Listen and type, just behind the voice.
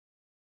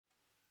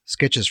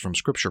Sketches from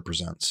Scripture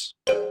presents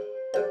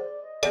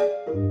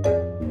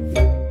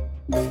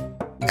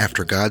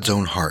After God's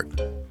Own Heart,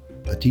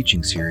 a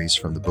teaching series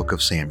from the Book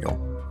of Samuel.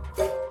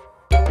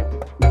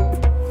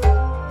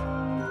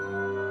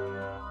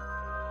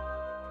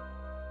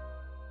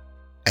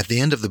 At the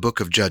end of the book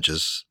of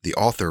Judges, the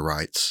author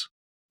writes,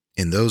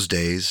 "In those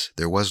days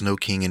there was no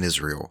king in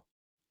Israel.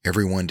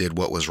 Everyone did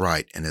what was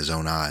right in his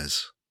own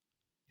eyes."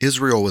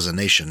 Israel was a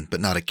nation, but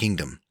not a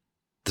kingdom.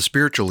 The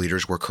spiritual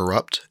leaders were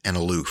corrupt and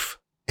aloof,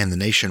 and the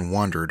nation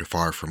wandered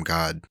far from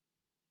God.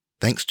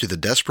 Thanks to the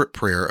desperate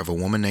prayer of a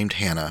woman named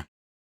Hannah,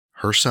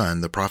 her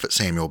son, the prophet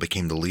Samuel,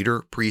 became the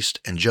leader, priest,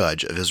 and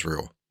judge of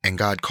Israel, and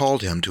God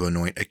called him to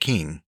anoint a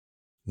king,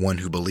 one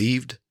who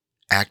believed,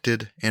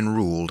 acted, and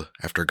ruled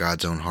after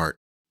God's own heart.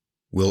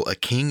 Will a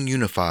king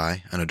unify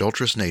an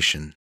adulterous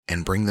nation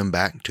and bring them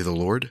back to the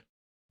Lord?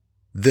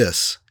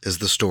 This is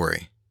the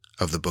story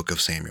of the Book of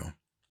Samuel.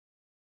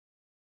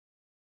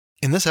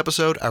 In this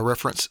episode, I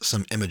reference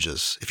some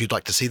images. If you'd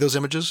like to see those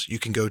images, you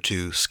can go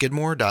to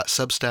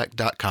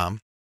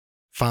skidmore.substack.com,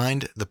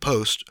 find the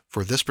post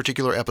for this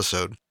particular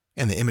episode,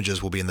 and the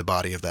images will be in the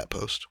body of that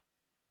post.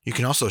 You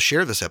can also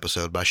share this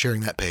episode by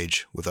sharing that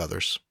page with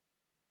others.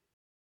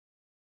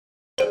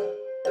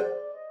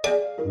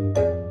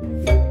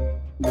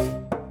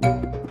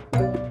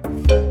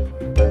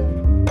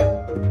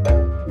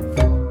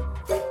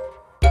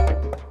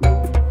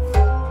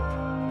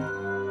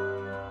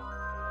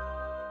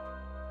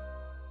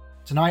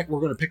 Tonight, we're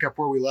going to pick up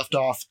where we left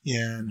off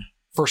in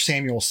 1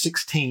 Samuel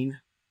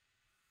 16,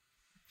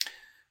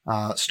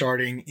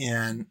 starting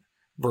in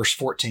verse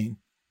 14.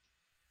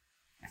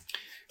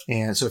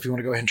 And so if you want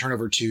to go ahead and turn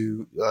over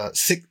to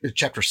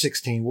chapter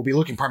 16, we'll be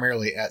looking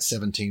primarily at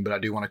 17, but I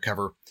do want to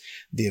cover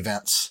the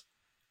events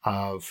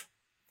of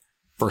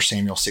 1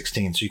 Samuel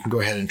 16. So you can go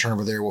ahead and turn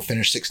over there. We'll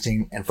finish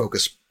 16 and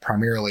focus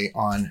primarily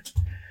on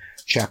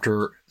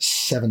chapter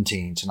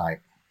 17 tonight.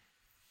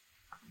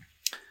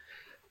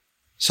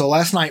 So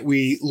last night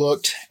we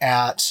looked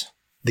at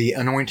the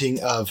anointing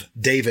of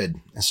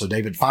David. And so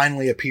David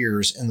finally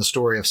appears in the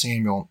story of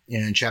Samuel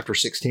in chapter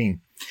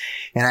 16.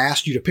 And I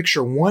asked you to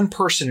picture one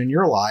person in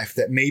your life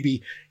that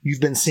maybe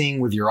you've been seeing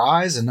with your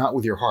eyes and not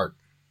with your heart.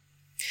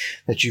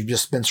 That you've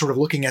just been sort of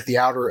looking at the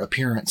outer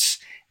appearance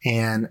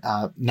and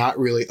not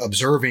really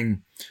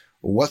observing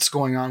what's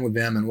going on with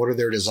them and what are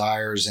their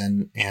desires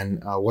and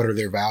what are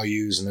their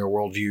values and their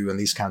worldview and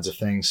these kinds of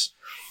things.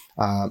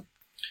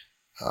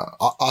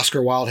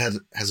 Oscar Wilde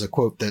has a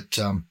quote that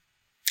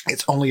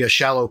it's only a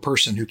shallow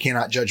person who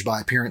cannot judge by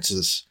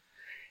appearances.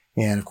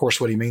 And of course,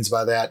 what he means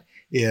by that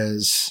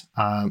is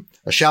a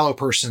shallow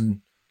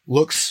person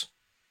looks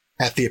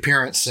at the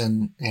appearance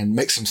and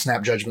makes some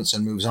snap judgments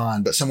and moves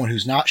on. But someone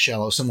who's not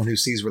shallow, someone who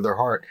sees with their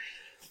heart,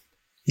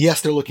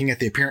 yes, they're looking at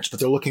the appearance, but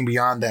they're looking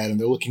beyond that and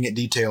they're looking at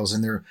details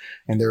and they're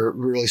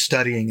really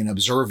studying and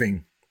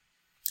observing.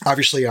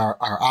 Obviously,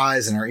 our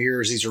eyes and our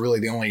ears, these are really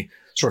the only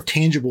sort of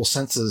tangible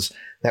senses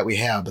that we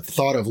have. But the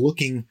thought of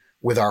looking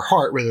with our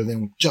heart rather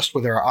than just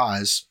with our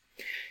eyes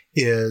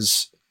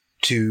is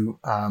to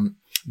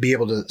be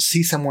able to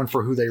see someone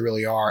for who they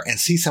really are and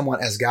see someone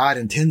as God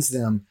intends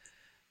them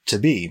to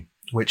be,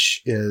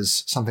 which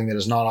is something that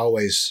is not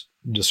always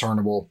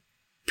discernible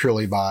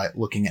purely by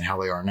looking at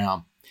how they are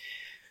now.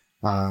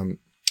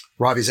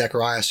 Ravi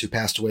Zacharias, who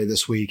passed away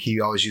this week, he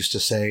always used to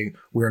say,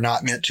 we're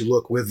not meant to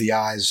look with the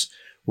eyes.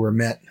 We're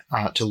meant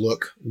to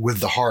look with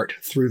the heart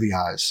through the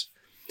eyes.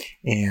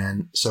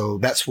 And so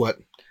that's what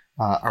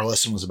our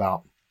lesson was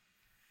about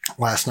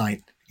last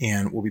night,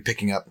 and we'll be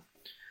picking up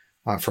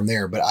from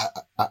there. But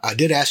I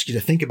did ask you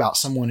to think about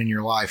someone in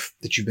your life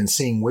that you've been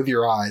seeing with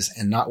your eyes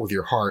and not with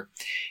your heart.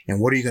 And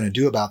what are you going to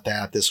do about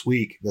that this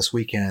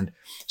weekend?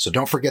 So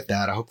don't forget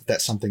that. I hope that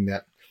that's something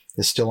that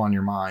is still on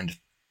your mind.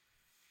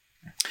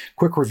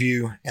 Quick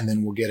review, and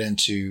then we'll get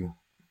into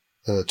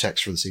the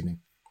text for this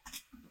evening.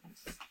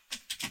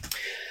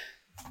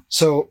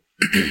 So,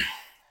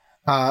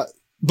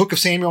 Book of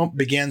Samuel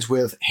begins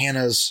with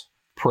Hannah's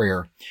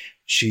prayer.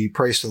 She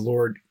prays to the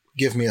Lord,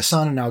 give me a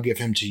son and I'll give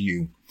him to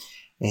you.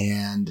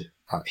 And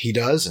he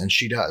does, and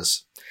she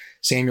does.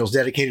 Samuel's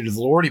dedicated to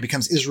the Lord. He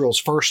becomes Israel's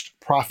first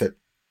prophet.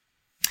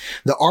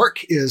 The ark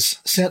is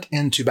sent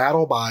into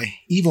battle by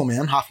evil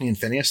men, Hophni and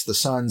Phinehas, the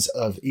sons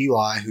of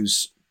Eli,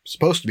 who's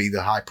supposed to be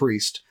the high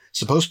priest,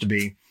 supposed to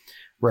be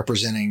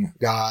representing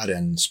God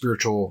and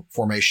spiritual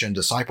formation,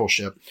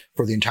 discipleship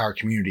for the entire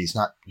community. He's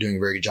not doing a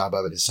very good job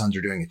of it. His sons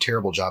are doing a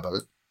terrible job of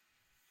it.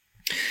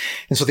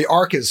 And so the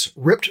ark is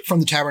ripped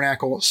from the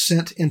tabernacle,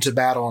 sent into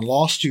battle, and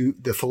lost to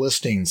the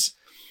Philistines.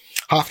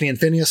 Hophni and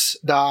Phinehas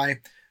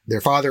die.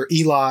 Their father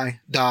Eli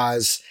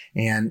dies.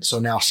 And so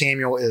now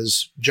Samuel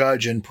is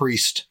judge and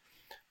priest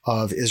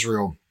of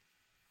Israel.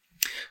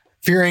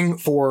 Fearing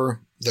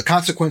for the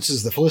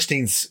consequences, the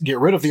Philistines get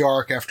rid of the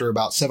ark after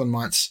about 7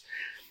 months.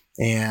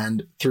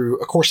 And through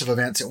a course of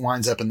events, it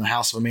winds up in the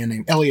house of a man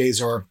named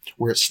Eleazar,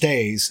 where it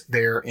stays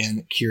there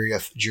in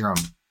Kiriath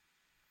Jearim.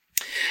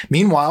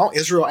 Meanwhile,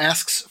 Israel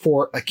asks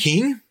for a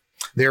king,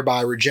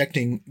 thereby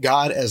rejecting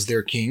God as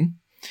their king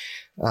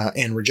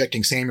and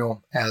rejecting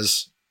Samuel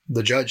as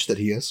the judge that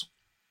he is.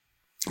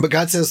 But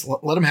God says,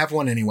 let him have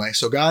one anyway.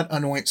 So God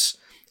anoints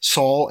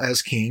Saul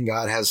as king.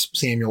 God has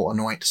Samuel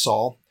anoint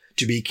Saul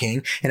to be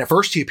king. And at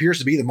first he appears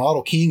to be the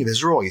model king of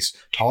Israel. He's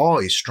tall,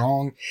 he's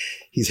strong,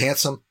 he's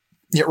handsome.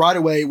 Yet right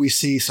away we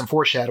see some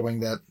foreshadowing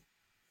that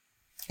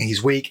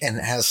he's weak and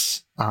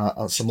has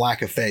some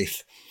lack of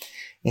faith.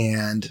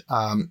 And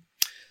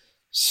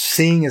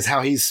seeing as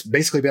how he's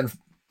basically been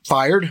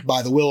fired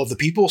by the will of the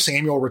people,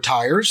 Samuel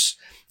retires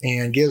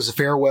and gives a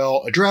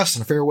farewell address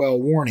and a farewell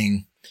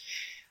warning.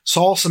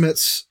 Saul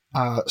commits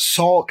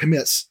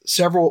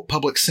several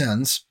public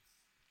sins,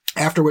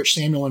 after which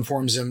Samuel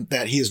informs him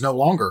that he is no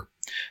longer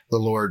the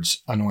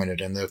Lord's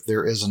anointed and that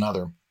there is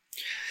another.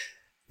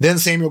 Then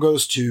Samuel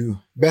goes to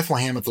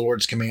Bethlehem at the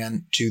Lord's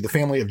command to the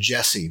family of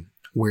Jesse,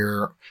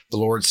 where the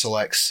Lord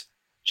selects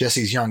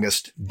Jesse's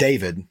youngest,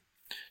 David,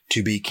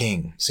 to be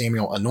king.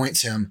 Samuel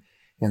anoints him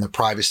in the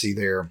privacy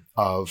there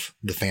of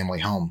the family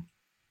home.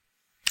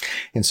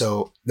 And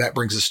so that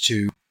brings us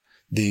to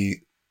the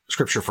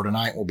scripture for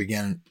tonight. We'll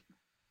begin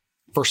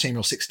 1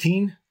 Samuel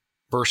 16,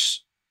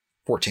 verse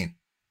 14.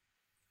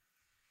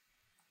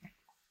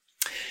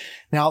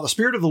 Now the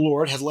Spirit of the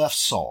Lord had left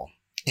Saul,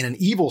 and an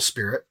evil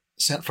spirit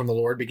sent from the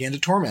Lord began to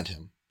torment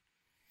him.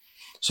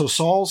 So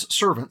Saul's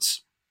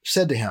servants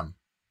said to him,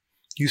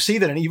 "You see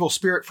that an evil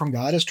spirit from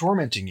God is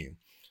tormenting you.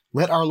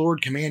 Let our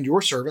Lord command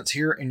your servants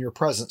here in your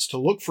presence to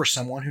look for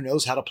someone who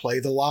knows how to play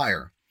the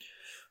lyre."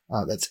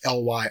 That's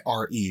Lyre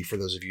for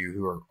those of you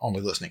who are only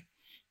listening.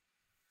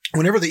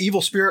 Whenever the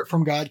evil spirit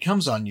from God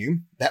comes on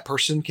you, that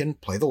person can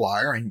play the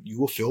lyre and you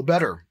will feel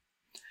better.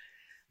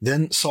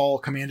 Then Saul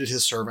commanded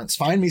his servants,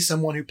 "Find me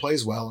someone who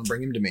plays well and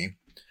bring him to me."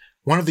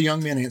 One of the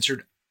young men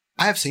answered,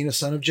 "I have seen a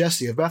son of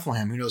Jesse of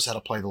Bethlehem who knows how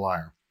to play the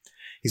lyre.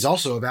 He's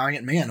also a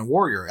valiant man, a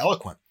warrior,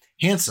 eloquent,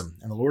 handsome,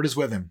 and the Lord is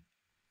with him."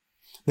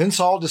 Then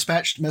Saul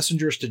dispatched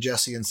messengers to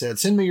Jesse and said,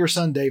 "Send me your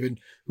son David,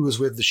 who is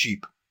with the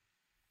sheep."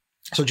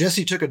 So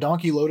Jesse took a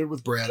donkey loaded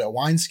with bread, a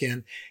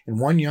wineskin, and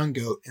one young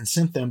goat, and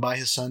sent them by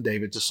his son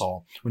David to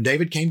Saul. When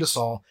David came to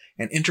Saul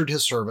and entered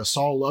his service,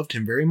 Saul loved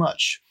him very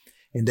much,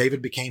 and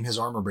David became his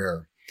armor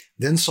bearer.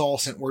 Then Saul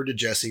sent word to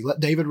Jesse, "Let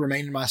David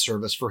remain in my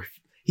service, for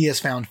he has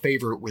found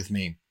favor with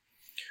me."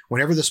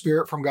 Whenever the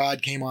Spirit from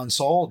God came on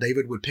Saul,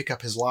 David would pick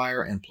up his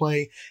lyre and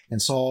play,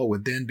 and Saul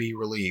would then be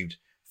relieved,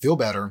 feel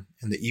better,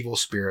 and the evil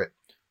spirit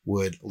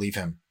would leave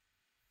him.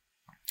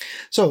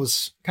 So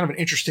it's kind of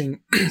an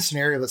interesting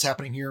scenario that's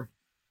happening here.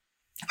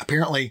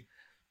 Apparently,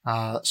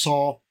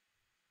 Saul,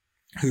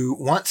 who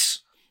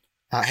once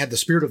had the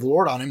Spirit of the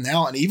Lord on him,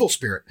 now an evil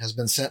spirit has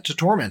been sent to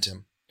torment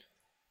him.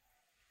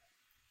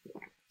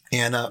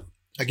 And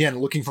again,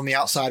 looking from the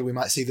outside, we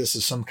might see this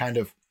as some kind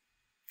of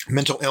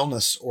mental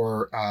illness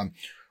or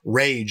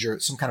rage or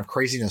some kind of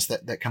craziness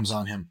that comes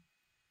on him.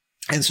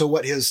 And so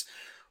what his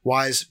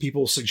wise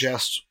people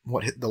suggest,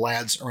 what the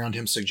lads around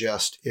him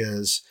suggest,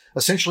 is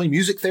essentially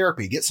music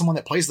therapy. Get someone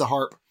that plays the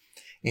harp,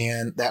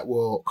 and that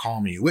will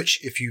calm you.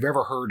 Which, if you've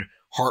ever heard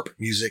harp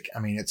music, I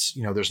mean, it's,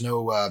 there's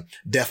no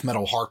death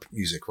metal harp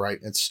music, right?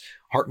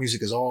 Harp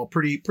music is all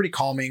pretty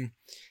calming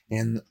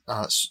and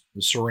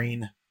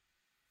serene.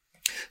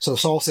 So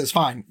Saul says,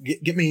 "Fine,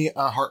 get me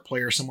a harp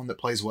player, someone that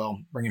plays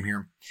well, bring him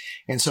here."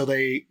 And so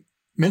they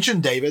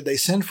mention David. They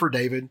send for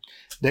David.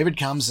 David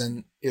comes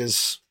and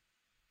is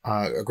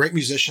a great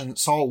musician.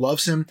 Saul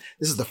loves him.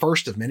 This is the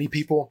first of many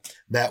people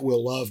that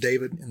will love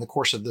David in the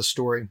course of this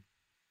story.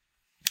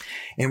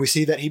 And we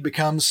see that he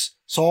becomes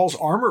Saul's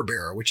armor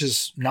bearer, which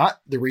is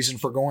not the reason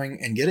for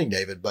going and getting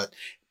David, but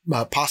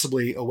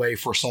possibly a way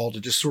for Saul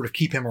to just sort of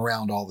keep him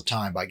around all the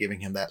time by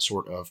giving him that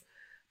sort of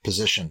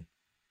position.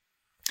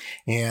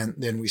 And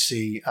then we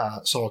see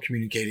Saul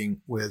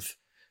communicating with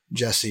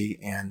Jesse,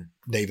 and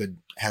David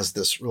has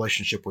this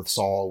relationship with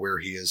Saul where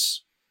he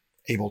is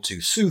able to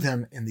soothe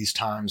him in these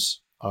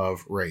times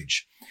of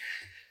rage.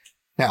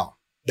 Now,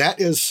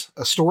 that is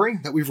a story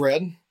that we've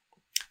read,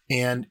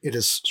 and it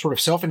is sort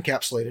of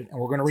self-encapsulated, and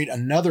we're going to read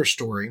another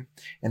story,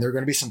 and there are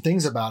going to be some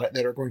things about it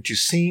that are going to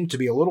seem to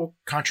be a little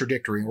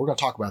contradictory, and we're going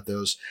to talk about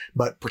those,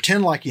 but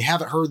pretend like you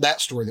haven't heard that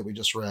story that we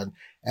just read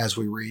as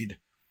we read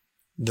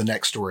the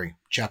next story,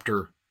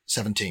 chapter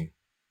 17.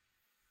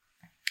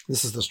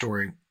 This is the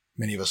story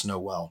many of us know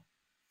well.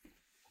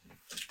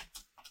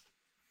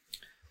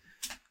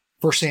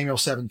 1 Samuel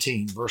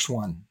 17, verse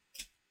 1.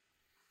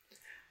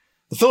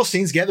 The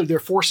Philistines gathered their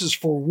forces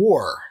for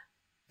war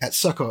at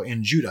Succoth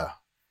in Judah,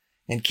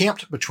 and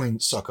camped between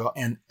Succoth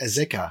and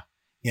Azekah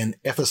in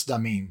Ephes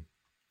Dammim.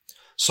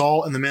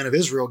 Saul and the men of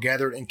Israel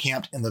gathered and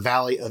camped in the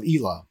valley of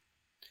Elah.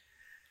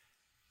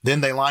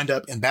 Then they lined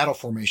up in battle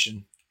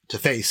formation to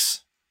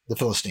face the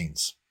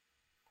Philistines.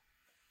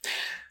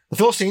 The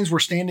Philistines were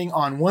standing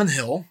on one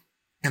hill,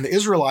 and the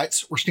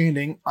Israelites were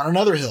standing on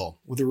another hill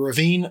with a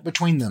ravine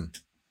between them.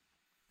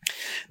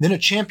 Then a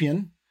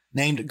champion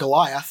named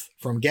Goliath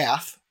from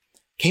Gath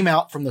came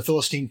out from the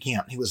Philistine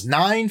camp. He was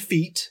 9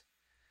 feet,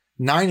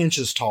 9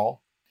 inches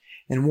tall,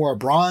 and wore a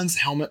bronze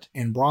helmet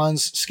and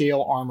bronze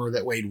scale armor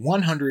that weighed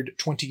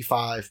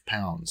 125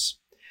 pounds.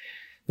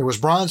 There was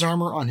bronze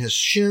armor on his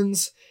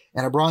shins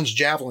and a bronze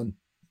javelin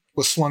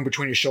was slung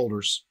between his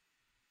shoulders.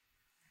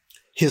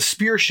 His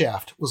spear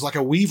shaft was like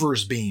a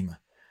weaver's beam,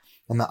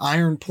 and the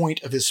iron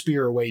point of his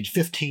spear weighed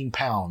 15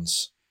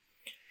 pounds.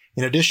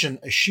 In addition,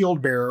 a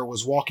shield bearer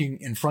was walking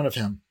in front of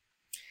him.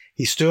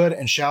 He stood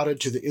and shouted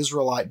to the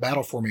Israelite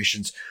battle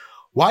formations.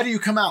 "Why do you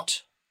come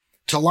out?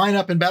 To line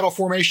up in battle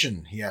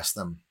formation," he asked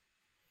them.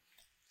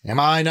 "Am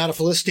I not a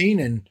Philistine,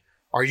 and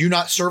are you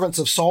not servants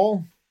of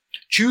Saul?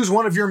 Choose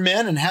one of your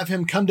men and have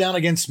him come down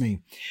against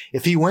me.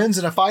 If he wins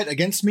in a fight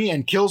against me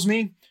and kills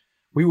me,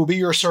 we will be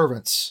your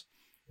servants.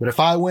 But if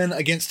I win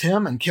against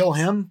him and kill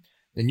him,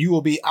 then you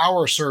will be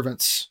our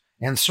servants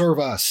and serve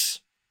us."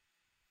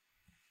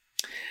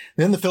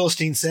 Then the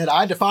Philistine said,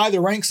 "I defy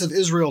the ranks of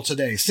Israel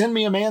today. Send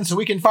me a man so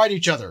we can fight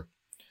each other."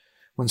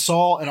 When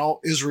Saul and all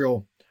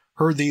Israel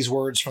heard these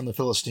words from the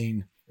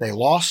Philistine, they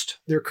lost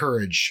their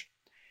courage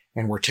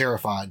and were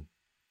terrified.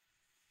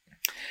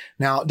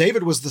 Now,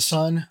 David was the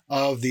son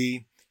of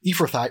the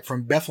Ephrathite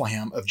from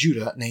Bethlehem of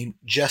Judah named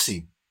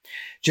Jesse.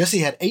 Jesse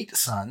had 8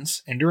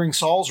 sons, and during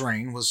Saul's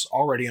reign was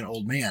already an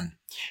old man.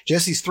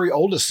 Jesse's 3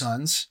 oldest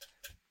sons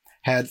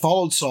had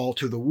followed Saul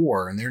to the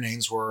war, and their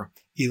names were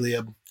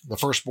Eliab, the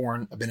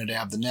firstborn,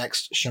 Abinadab the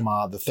next,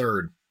 Shammah the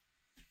third.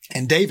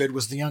 And David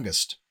was the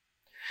youngest.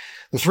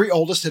 The 3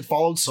 oldest had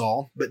followed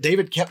Saul, but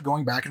David kept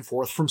going back and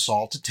forth from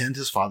Saul to tend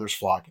his father's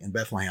flock in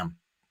Bethlehem.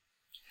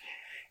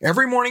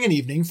 Every morning and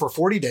evening for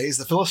 40 days,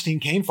 the Philistine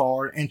came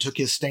forward and took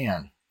his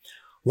stand.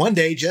 One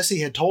day, Jesse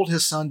had told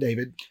his son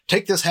David,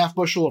 "Take this half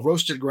bushel of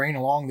roasted grain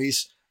along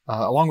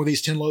with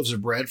these 10 loaves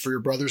of bread for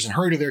your brothers and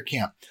hurry to their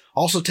camp.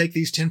 Also take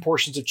these 10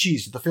 portions of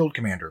cheese to the field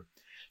commander.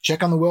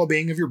 Check on the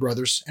well-being of your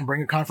brothers and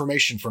bring a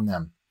confirmation from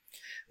them.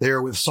 They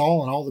are with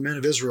Saul and all the men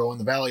of Israel in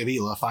the valley of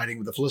Elah fighting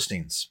with the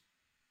Philistines."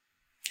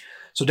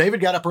 So David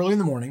got up early in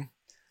the morning,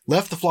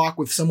 left the flock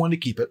with someone to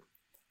keep it,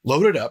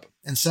 loaded up,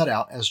 and set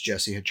out as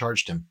Jesse had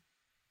charged him.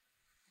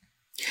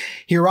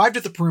 He arrived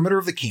at the perimeter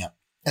of the camp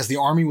as the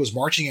army was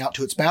marching out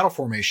to its battle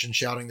formation,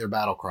 shouting their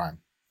battle cry.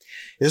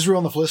 Israel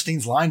and the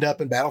Philistines lined up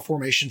in battle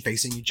formation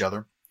facing each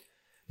other.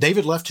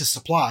 David left his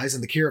supplies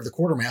in the care of the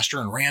quartermaster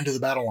and ran to the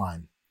battle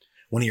line.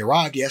 When he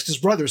arrived, he asked his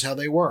brothers how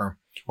they were.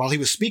 While he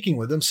was speaking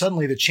with them,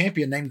 suddenly the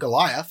champion named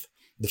Goliath,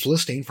 the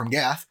Philistine from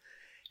Gath,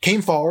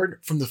 came forward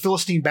from the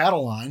Philistine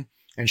battle line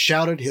and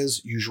shouted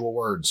his usual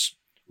words,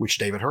 which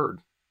David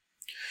heard.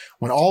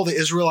 When all the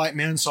Israelite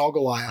men saw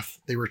Goliath,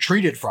 they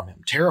retreated from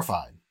him,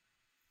 terrified.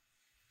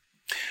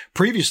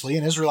 Previously,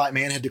 an Israelite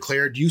man had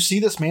declared, "You see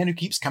this man who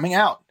keeps coming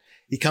out.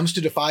 He comes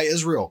to defy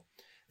Israel.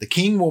 The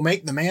king will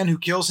make the man who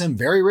kills him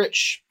very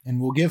rich and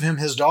will give him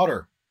his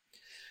daughter.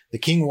 The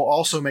king will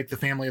also make the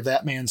family of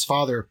that man's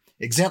father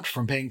exempt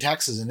from paying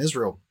taxes in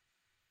Israel."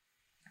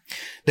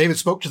 David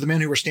spoke to the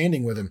men who were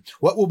standing with him.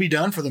 "What will be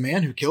done for the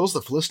man who kills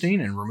the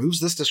Philistine and removes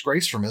this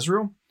disgrace from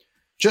Israel?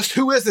 Just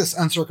who is this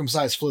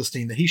uncircumcised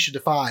Philistine that he should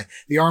defy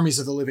the armies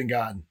of the living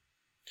God?"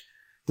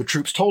 The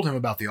troops told him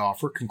about the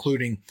offer,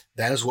 concluding,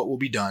 "That is what will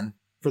be done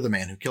for the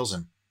man who kills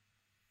him."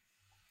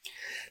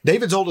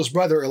 David's oldest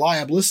brother,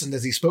 Eliab, listened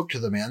as he spoke to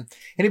the men,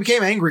 and he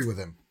became angry with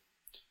him.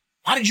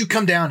 "Why did you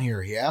come down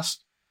here?" he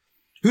asked.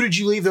 "Who did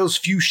you leave those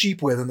few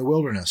sheep with in the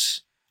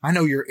wilderness? I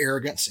know your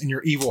arrogance and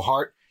your evil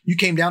heart. You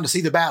came down to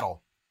see the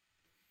battle."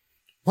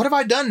 "What have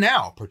I done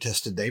now?"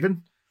 protested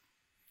David.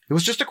 "It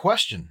was just a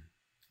question."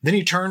 Then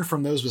he turned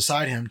from those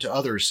beside him to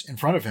others in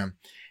front of him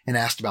and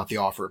asked about the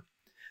offer.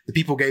 The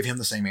people gave him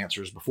the same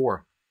answer as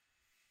before.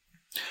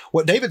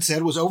 What David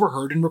said was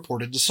overheard and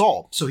reported to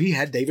Saul, so he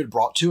had David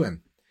brought to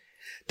him.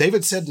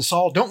 David said to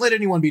Saul, "Don't let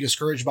anyone be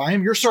discouraged by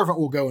him. Your servant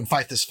will go and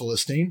fight this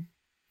Philistine."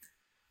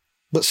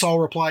 But Saul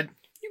replied,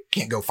 "You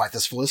can't go fight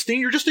this Philistine.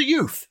 You're just a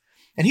youth,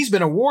 and he's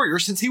been a warrior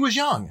since he was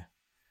young."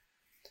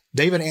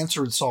 David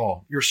answered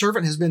Saul, "Your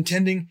servant has been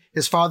tending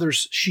his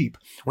father's sheep.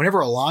 Whenever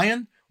a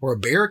lion or a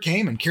bear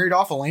came and carried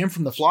off a lamb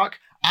from the flock,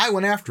 I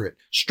went after it,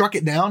 struck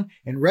it down,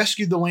 and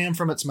rescued the lamb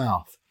from its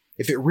mouth.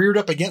 If it reared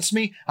up against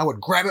me, I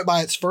would grab it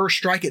by its fur,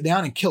 strike it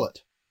down, and kill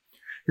it.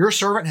 Your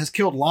servant has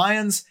killed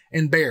lions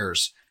and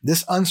bears.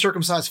 This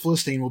uncircumcised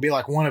Philistine will be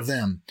like one of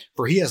them,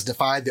 for he has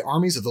defied the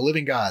armies of the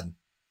living God."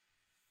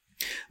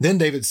 Then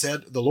David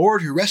said, "The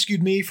Lord who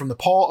rescued me from the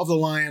paw of the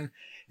lion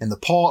and the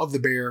paw of the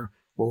bear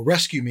will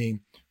rescue me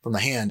from the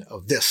hand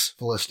of this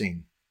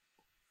Philistine."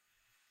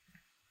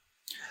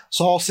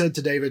 Saul said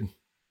to David,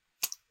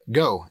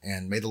 "Go,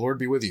 and may the Lord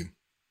be with you."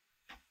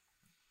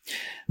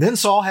 Then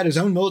Saul had his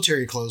own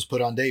military clothes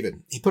put on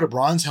David. He put a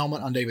bronze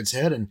helmet on David's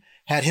head and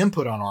had him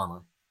put on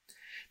armor.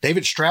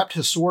 David strapped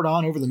his sword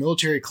on over the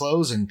military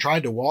clothes and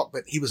tried to walk,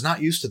 but he was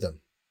not used to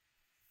them.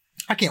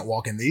 "I can't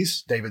walk in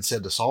these," David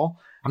said to Saul.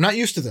 "I'm not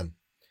used to them."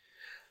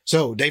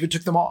 So David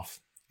took them off.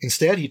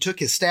 Instead, he took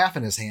his staff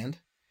in his hand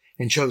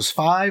and chose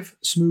 5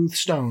 smooth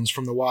stones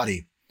from the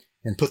wadi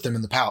and put them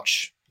in the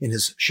pouch in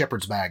his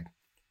shepherd's bag.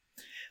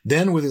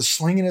 Then, with his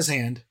sling in his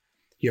hand,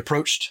 he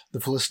approached the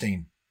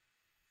Philistine.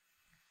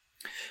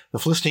 The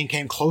Philistine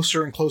came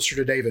closer and closer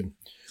to David,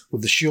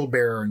 with the shield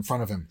bearer in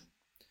front of him.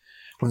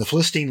 When the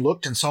Philistine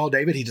looked and saw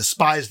David, he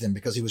despised him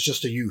because he was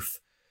just a youth,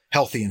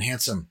 healthy and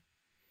handsome.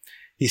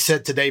 He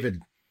said to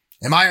David,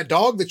 Am I a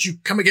dog that you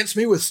come against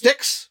me with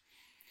sticks?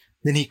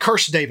 Then he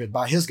cursed David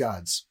by his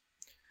gods.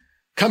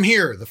 Come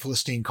here, the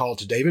Philistine called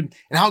to David,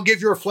 and I'll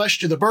give your flesh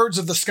to the birds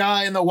of the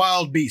sky and the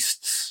wild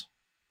beasts.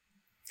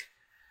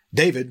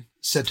 David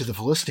said to the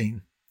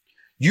Philistine,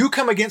 You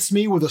come against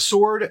me with a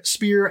sword,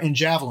 spear, and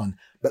javelin,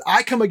 but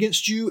I come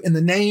against you in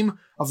the name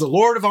of the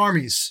Lord of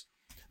armies,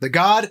 the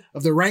God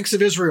of the ranks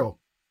of Israel.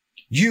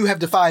 You have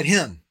defied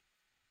him.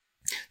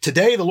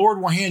 Today the Lord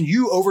will hand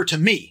you over to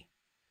me.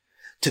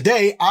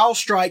 Today I'll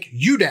strike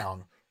you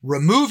down,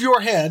 remove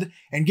your head,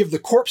 and give the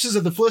corpses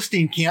of the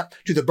Philistine camp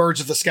to the birds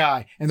of the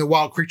sky and the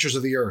wild creatures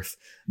of the earth.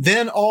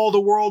 Then all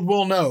the world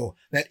will know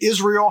that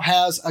Israel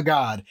has a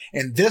God,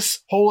 and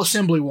this whole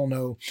assembly will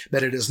know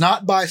that it is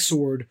not by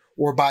sword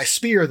or by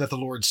spear that the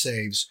Lord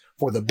saves,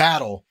 for the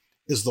battle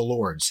is the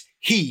Lord's.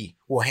 He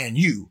will hand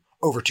you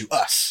over to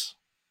us.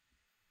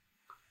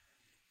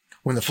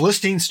 When the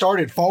Philistine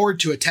started forward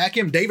to attack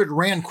him, David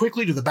ran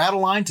quickly to the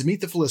battle line to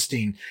meet the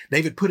Philistine.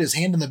 David put his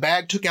hand in the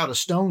bag, took out a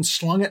stone,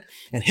 slung it,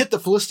 and hit the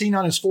Philistine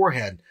on his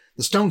forehead.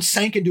 The stone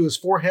sank into his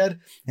forehead,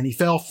 and he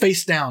fell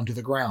face down to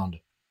the ground.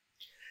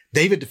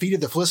 David defeated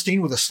the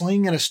Philistine with a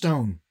sling and a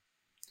stone.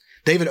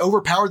 David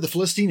overpowered the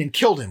Philistine and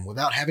killed him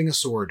without having a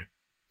sword.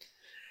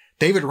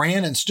 David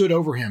ran and stood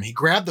over him. He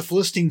grabbed the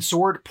Philistine's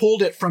sword,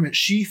 pulled it from its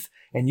sheath,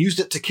 and used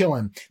it to kill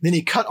him. Then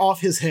he cut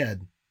off his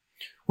head.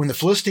 When the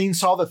Philistines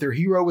saw that their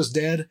hero was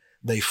dead,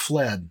 they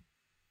fled.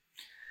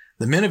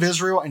 The men of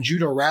Israel and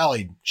Judah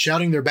rallied,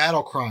 shouting their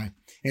battle cry,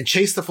 and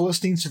chased the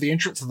Philistines to the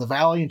entrance of the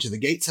valley and to the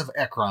gates of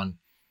Ekron.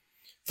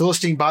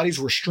 Philistine bodies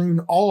were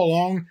strewn all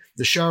along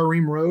the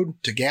Shaaraim road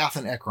to Gath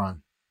and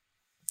Ekron.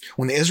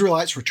 When the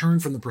Israelites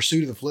returned from the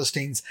pursuit of the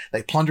Philistines,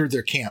 they plundered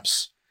their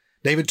camps.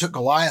 David took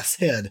Goliath's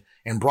head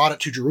and brought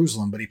it to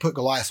Jerusalem, but he put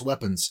Goliath's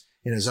weapons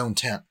in his own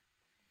tent.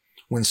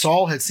 When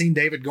Saul had seen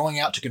David going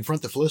out to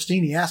confront the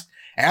Philistine, he asked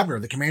Abner,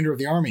 the commander of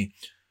the army,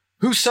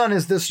 Whose son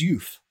is this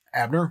youth,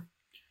 Abner?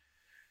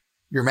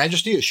 Your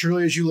Majesty, as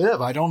surely as you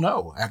live, I don't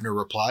know, Abner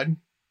replied.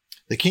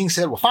 The king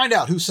said, Well, find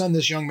out whose son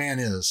this young man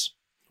is.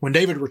 When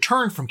David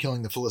returned from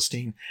killing the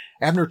Philistine,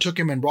 Abner took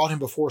him and brought him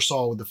before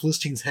Saul with the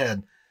Philistine's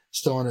head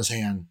still in his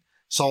hand.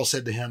 Saul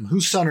said to him,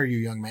 Whose son are you,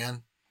 young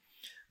man?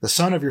 The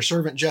son of your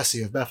servant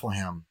Jesse of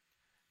Bethlehem,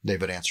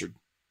 David answered.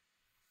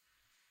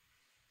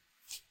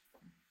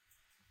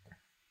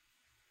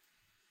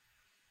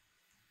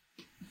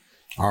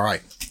 All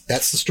right,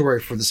 that's the story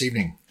for this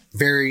evening.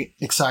 Very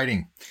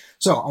exciting.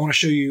 So I want to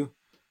show you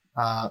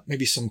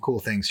maybe some cool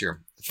things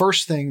here. The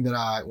first thing that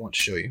I want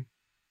to show you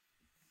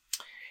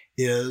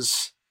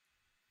is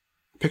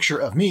a picture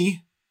of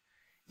me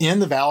in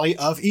the valley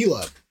of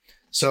Elah.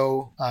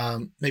 So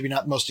maybe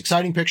not the most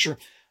exciting picture,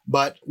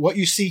 but what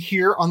you see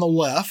here on the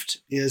left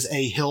is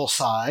a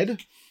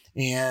hillside,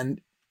 and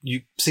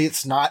you see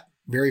it's not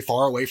very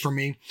far away from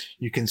me.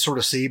 You can sort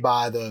of see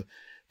by the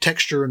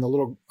texture and the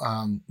little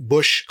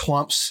bush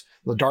clumps,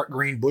 the dark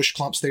green bush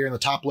clumps there in the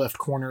top left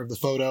corner of the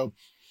photo,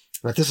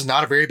 that this is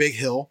not a very big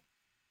hill.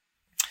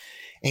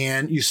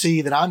 And you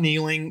see that I'm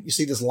kneeling. You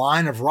see this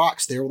line of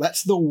rocks there. Well,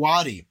 that's the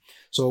wadi.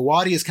 So a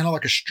wadi is kind of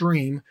like a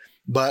stream,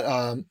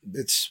 but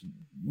it's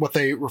what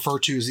they refer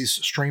to as these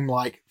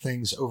stream-like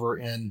things over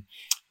in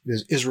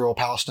the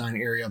Israel-Palestine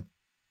area.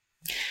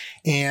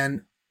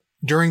 And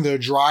during the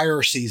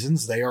drier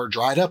seasons, they are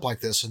dried up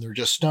like this, and they're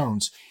just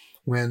stones.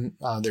 When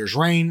there's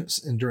rain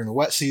and during the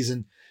wet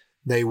season,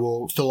 they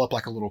will fill up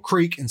like a little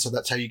creek. And so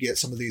that's how you get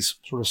some of these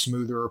sort of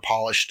smoother,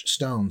 polished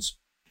stones.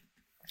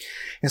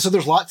 And so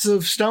there's lots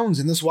of stones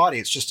in this wadi.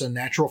 It's just a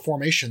natural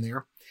formation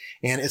there.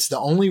 And it's the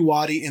only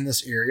wadi in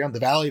this area. The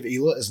Valley of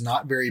Elah is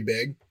not very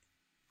big.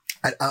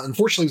 I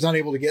unfortunately was not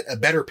able to get a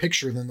better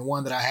picture than the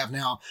one that I have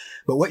now.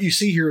 But what you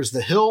see here is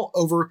the hill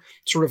over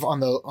sort of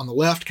on the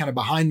left, kind of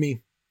behind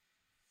me.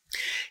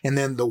 And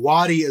then the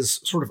wadi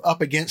is sort of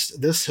up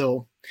against this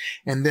hill.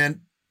 And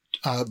then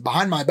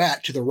behind my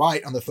back to the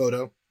right on the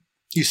photo,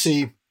 you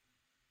see,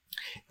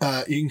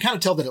 you can kind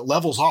of tell that it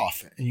levels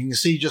off. And you can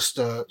see just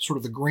sort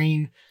of the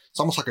green, it's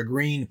almost like a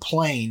green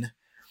plain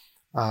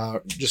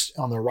just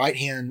on the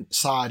right-hand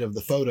side of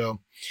the photo.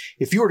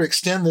 If you were to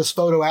extend this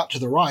photo out to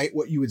the right,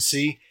 what you would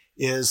see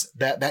is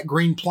that that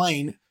green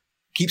plain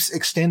keeps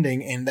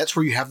extending, and that's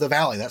where you have the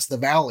valley. That's the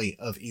Valley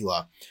of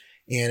Elah.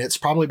 And it's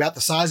probably about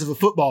the size of a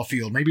football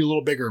field, maybe a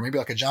little bigger, maybe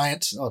like a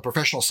giant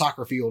professional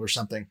soccer field or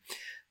something.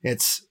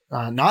 It's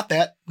not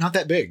that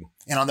big.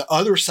 And on the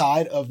other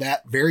side of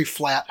that very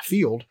flat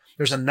field,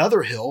 there's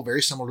another hill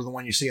very similar to the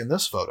one you see in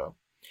this photo.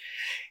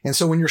 And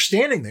so when you're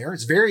standing there,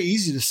 it's very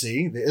easy to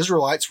see the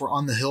Israelites were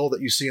on the hill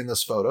that you see in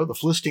this photo. The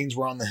Philistines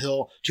were on the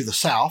hill to the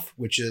south,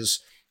 which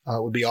is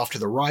would be off to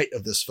the right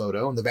of this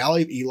photo. And the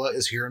Valley of Elah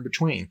is here in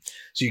between.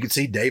 So you can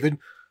see David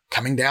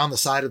coming down the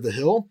side of the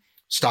hill,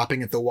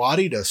 stopping at the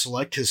wadi to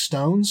select his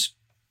stones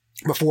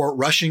before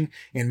rushing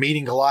and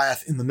meeting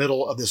Goliath in the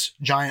middle of this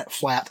giant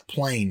flat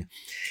plain.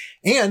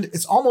 And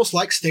it's almost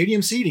like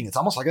stadium seating. It's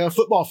almost like a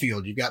football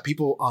field. You've got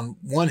people on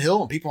one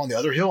hill and people on the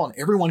other hill, and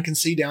everyone can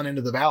see down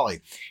into the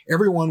valley.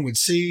 Everyone would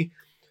see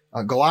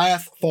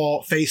Goliath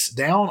fall face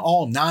down,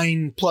 all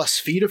 9+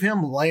 feet of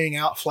him laying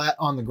out flat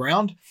on the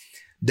ground.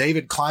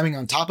 David climbing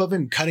on top of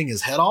him, cutting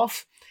his head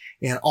off.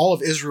 And all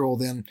of Israel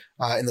then,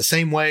 in the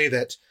same way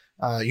that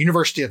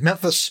University of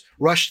Memphis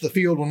rushed the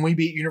field when we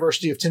beat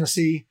University of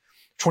Tennessee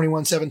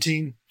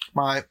 21-17,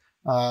 my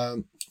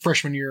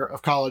freshman year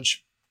of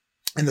college.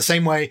 In the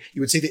same way,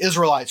 you would see the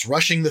Israelites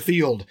rushing the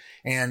field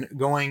and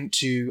going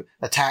to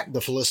attack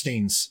the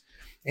Philistines.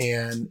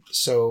 And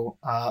so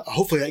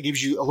hopefully that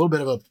gives you a little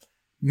bit of a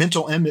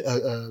mental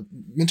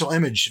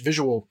image,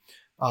 visual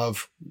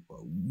of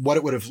what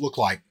it would have looked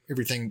like,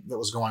 everything that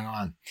was going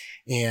on.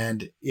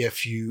 And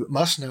if you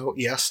must know,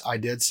 yes, I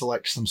did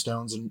select some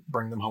stones and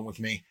bring them home with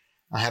me.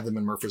 I have them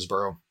in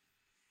Murfreesboro,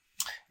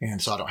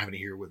 and so I don't have any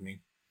here with me.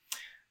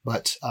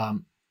 But I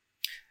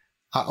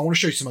want to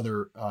show you some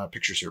other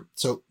pictures here.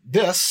 So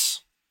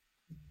this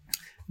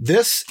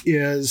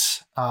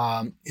is,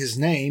 his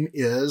name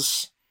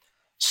is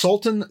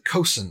Sultan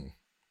Kosen.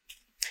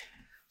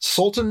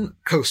 Sultan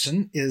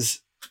Kosen is,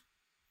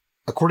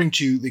 according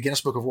to the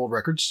Guinness Book of World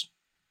Records,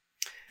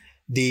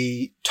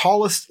 the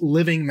tallest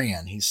living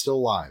man. He's still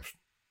alive.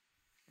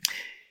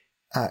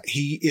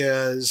 He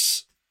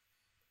is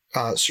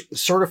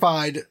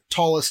certified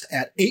tallest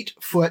at 8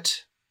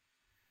 foot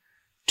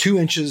 2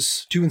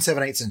 inches, 2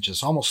 7/8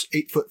 inches, almost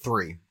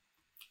 8'3".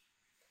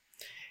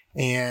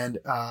 And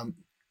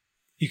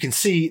you can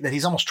see that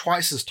he's almost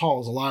twice as tall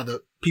as a lot of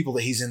the people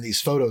that he's in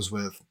these photos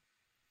with.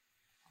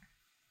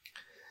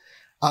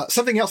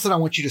 Something else that I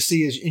want you to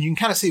see is, and you can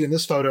kind of see it in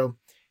this photo,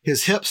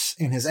 his hips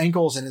and his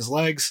ankles and his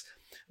legs.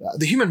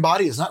 The human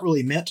body is not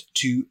really meant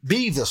to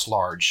be this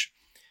large.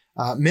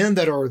 Men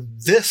that are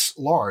this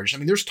large, I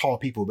mean, there's tall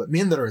people, but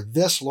men that are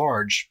this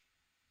large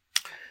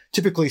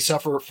typically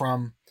suffer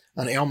from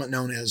an ailment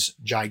known as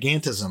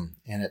gigantism,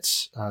 and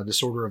it's a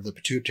disorder of the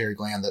pituitary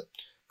gland that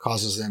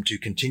causes them to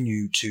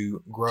continue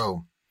to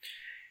grow.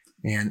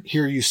 And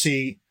here you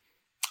see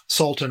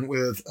Sultan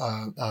with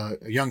a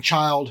young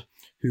child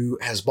who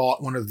has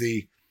bought one of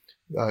the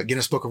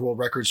Guinness Book of World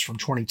Records from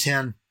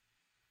 2010.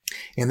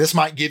 And this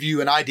might give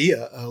you an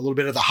idea, a little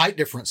bit of the height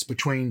difference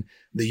between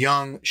the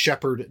young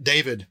shepherd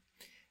David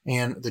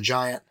and the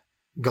giant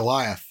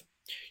Goliath.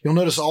 You'll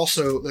notice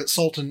also that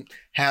Sultan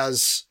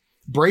has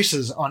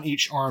braces on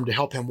each arm to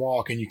help him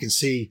walk, and you can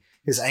see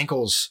his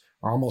ankles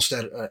are almost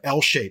at an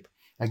L shape.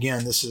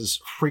 Again, this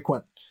is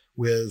frequent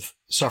with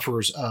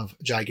sufferers of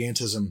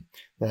gigantism,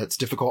 that it's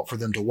difficult for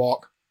them to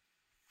walk.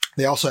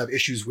 They also have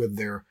issues with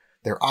their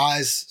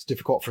eyes. It's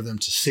difficult for them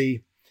to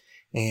see,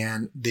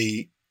 and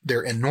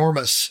their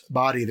enormous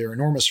body, their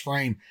enormous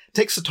frame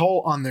takes a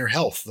toll on their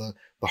health.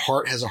 The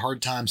heart has a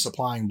hard time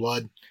supplying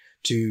blood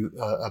to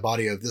a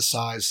body of this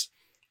size,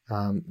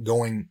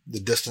 going the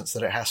distance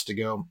that it has to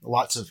go.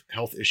 Lots of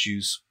health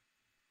issues.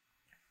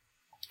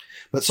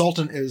 But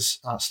Sultan is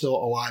still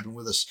alive and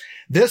with us.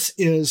 This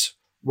is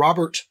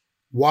Robert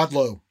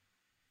Wadlow.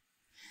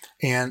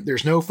 And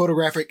there's no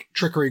photographic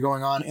trickery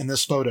going on in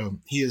this photo.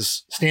 He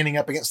is standing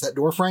up against that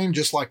door frame,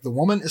 just like the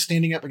woman is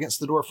standing up against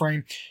the door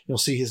frame. You'll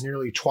see he's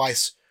nearly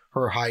twice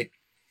her height.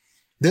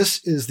 This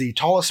is the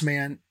tallest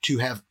man to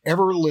have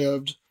ever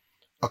lived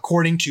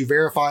according to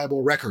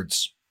verifiable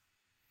records.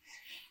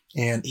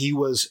 And he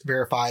was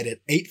verified at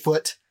 8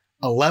 foot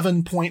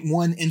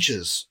 11.1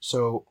 inches.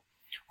 So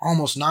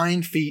almost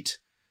 9 feet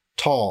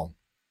tall.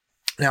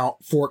 Now,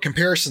 for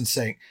comparison's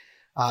sake,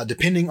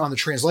 depending on the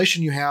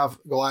translation you have,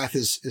 Goliath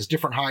is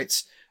different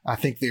heights. I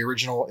think the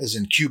original is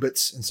in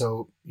cubits. And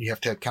so you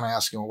have to kind of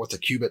ask, what's a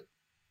cubit?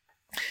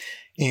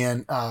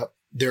 And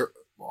there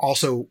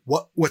also,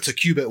 what's a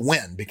cubit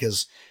when?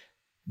 Because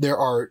there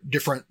are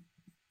different,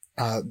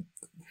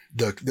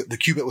 the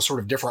cubit was sort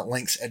of different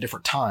lengths at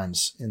different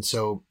times. And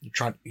so you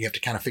have to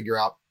kind of figure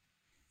out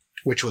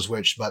which was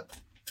which. But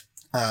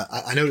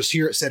I noticed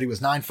here it said he was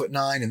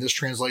 9'9". In this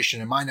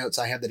translation, in my notes,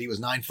 I had that he was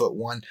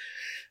 9'1".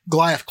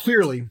 Goliath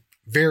clearly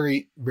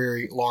very,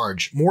 very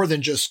large, more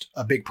than just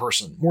a big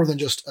person, more than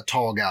just a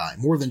tall guy,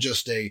 more than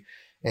just a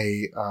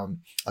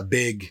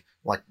big,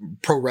 like,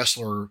 pro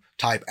wrestler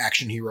type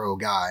action hero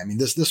guy. I mean,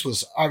 this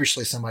was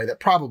obviously somebody that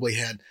probably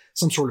had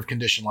some sort of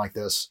condition like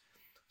this,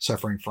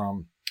 suffering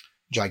from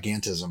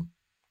gigantism.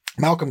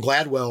 Malcolm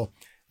Gladwell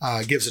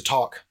gives a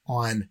talk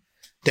on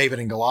David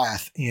and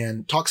Goliath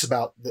and talks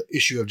about the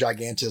issue of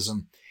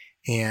gigantism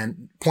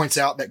and points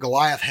out that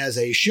Goliath has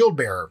a shield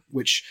bearer,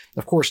 which,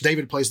 of course,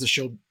 David plays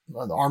the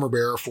armor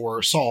bearer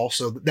for Saul.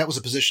 So that was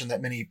a position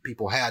that many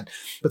people had.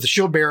 But the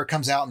shield bearer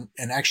comes out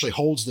and actually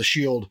holds the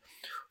shield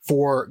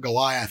for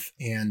Goliath.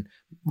 And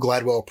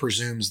Gladwell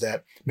presumes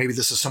that maybe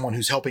this is someone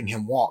who's helping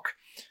him walk,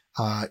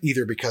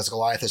 either because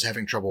Goliath is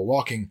having trouble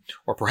walking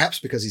or perhaps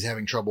because he's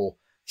having trouble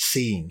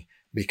seeing,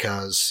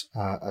 because,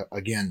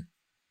 again,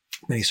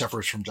 many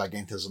sufferers from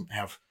gigantism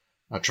have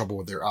trouble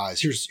with their eyes.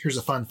 Here's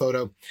a fun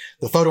photo.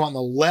 The photo on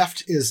the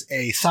left is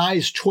a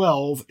size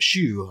 12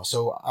 shoe.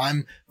 So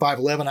I'm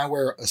 5'11". I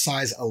wear a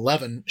size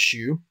 11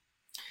 shoe.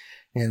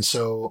 And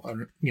so,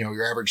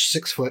 your average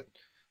 6 foot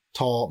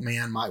tall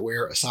man might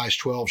wear a size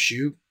 12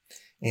 shoe.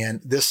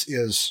 And this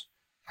is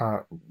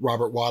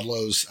Robert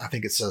Wadlow's, I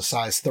think it's a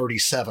size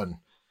 37,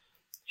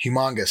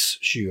 humongous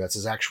shoe. That's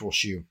his actual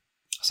shoe,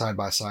 side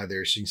by side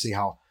there. So you can see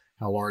how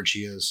large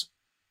he is.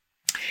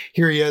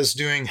 Here he is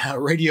doing a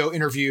radio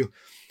interview,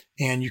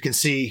 and you can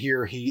see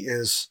here he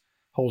is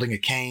holding a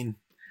cane.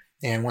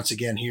 And once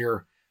again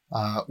here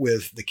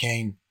with the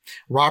cane.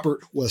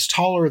 Robert was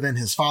taller than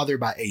his father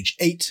by age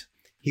 8.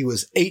 He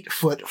was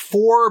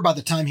 8'4" by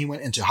the time he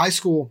went into high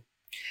school,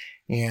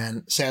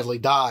 and sadly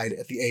died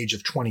at the age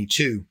of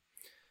 22,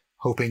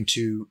 hoping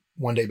to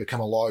one day become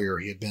a lawyer.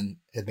 He had been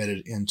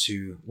admitted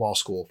into law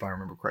school, if I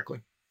remember correctly.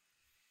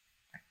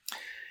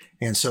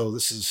 And so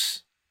this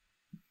is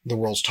the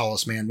world's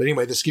tallest man. But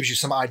anyway, this gives you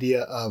some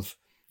idea of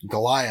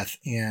Goliath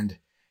and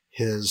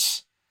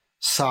his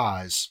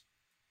size.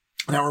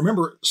 Now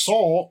remember,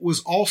 Saul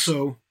was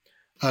also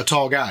a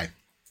tall guy.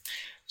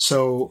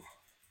 So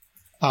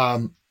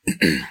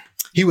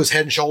he was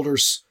head and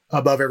shoulders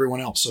above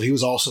everyone else. So he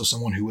was also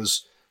someone who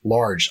was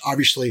large.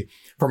 Obviously,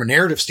 from a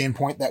narrative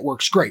standpoint, that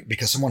works great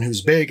because someone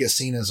who's big is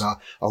seen as a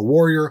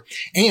warrior.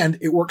 And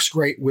it works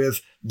great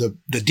with the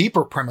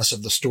deeper premise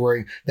of the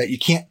story that you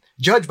can't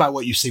judge by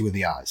what you see with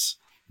the eyes,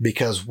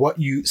 because what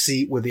you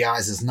see with the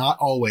eyes is not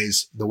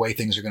always the way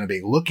things are going to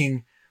be.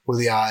 Looking with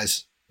the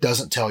eyes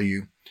doesn't tell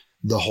you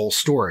the whole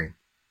story.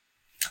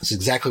 It's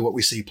exactly what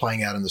we see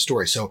playing out in the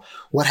story. So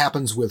what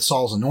happens with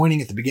Saul's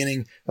anointing at the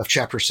beginning of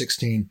chapter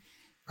 16,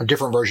 a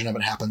different version of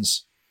it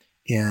happens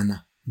in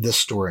this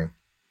story.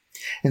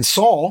 And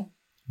Saul,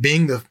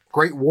 being the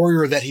great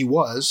warrior that he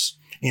was,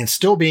 and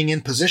still being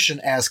in position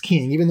as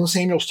king, even though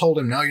Samuel's told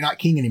him, no, you're not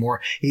king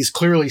anymore, he's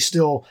clearly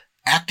still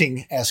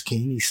acting as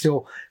king. He's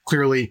still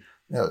clearly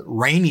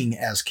reigning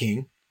as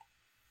king.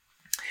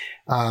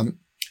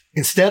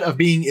 Instead of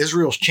being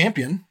Israel's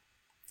champion,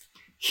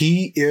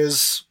 he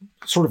is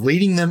sort of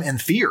leading them in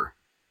fear.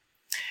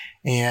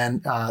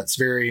 And it's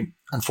very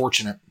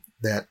unfortunate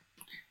that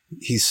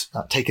he's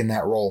taken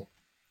that role.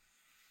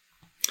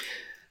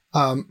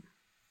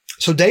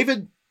 So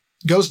David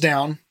goes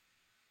down.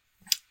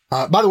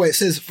 By the way, it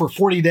says for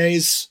 40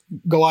 days,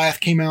 Goliath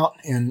came out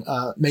and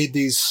made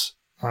these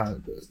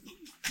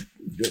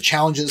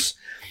challenges.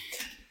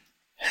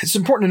 It's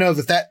important to know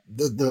that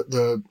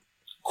the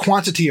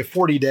quantity of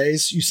 40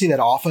 days, you see that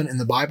often in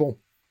the Bible.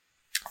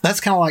 That's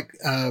kind of like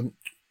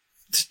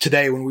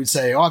today when we'd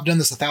say, oh, I've done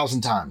this 1,000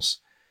 times.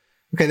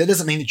 Okay, that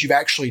doesn't mean that you've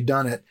actually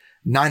done it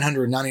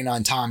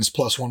 999 times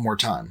plus one more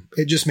time.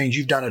 It just means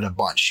you've done it a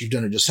bunch. You've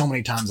done it just so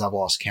many times I've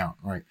lost count,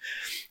 right?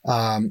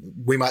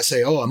 We might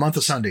say, oh, a month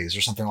of Sundays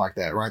or something like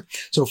that, right?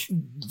 So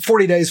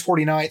 40 days,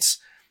 40 nights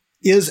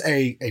is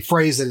a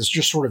phrase that is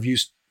just sort of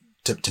used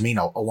to mean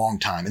a long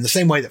time. In the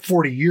same way that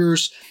 40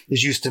 years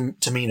is used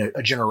to mean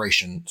a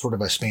generation, sort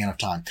of a span of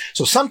time.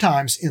 So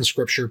sometimes in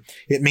scripture,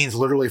 it means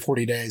literally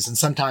 40 days. And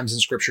sometimes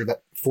in scripture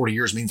that 40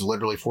 years means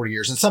literally 40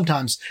 years. And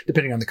sometimes,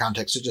 depending on the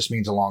context, it just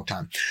means a long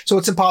time. So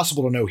it's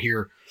impossible to know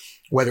here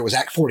whether it was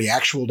 40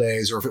 actual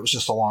days or if it was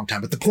just a long time.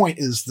 But the point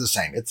is the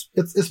same.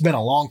 It's been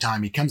a long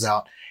time. He comes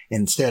out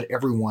and instead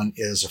everyone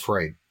is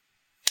afraid.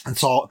 And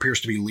Saul appears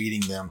to be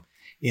leading them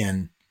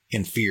in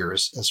fear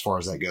as far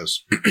as that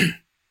goes.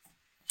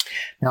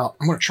 Now,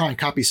 I'm going to try and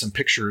copy some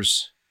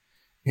pictures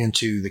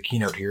into the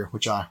keynote here,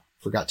 which I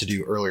forgot to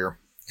do earlier,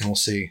 and we'll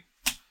see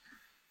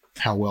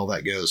how well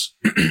that goes.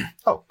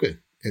 Oh, good.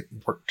 It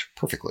worked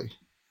perfectly.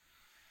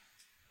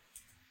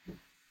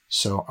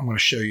 So I'm going to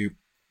show you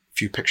a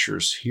few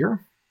pictures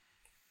here.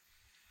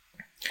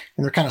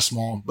 And they're kind of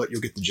small, but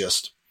you'll get the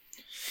gist.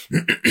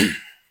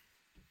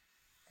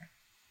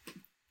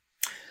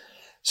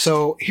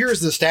 So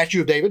here's the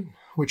statue of David,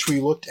 which we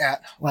looked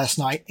at last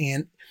night.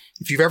 And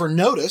if you've ever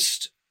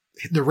noticed,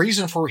 the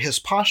reason for his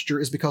posture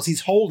is because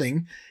he's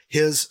holding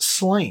his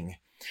sling.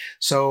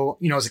 So,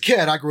 as a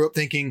kid, I grew up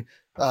thinking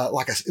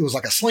it was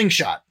like a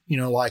slingshot,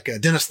 like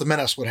Dennis the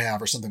Menace would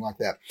have or something like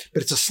that.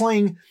 But it's a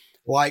sling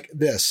like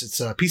this. It's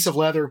a piece of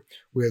leather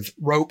with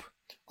rope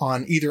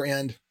on either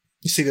end.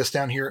 You see this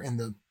down here in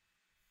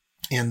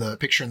the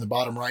picture in the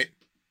bottom right.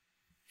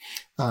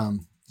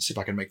 Let's see if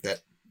I can make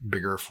that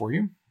bigger for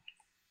you.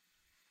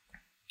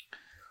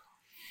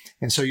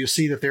 And so you'll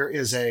see that there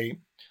is a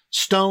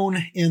stone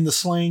in the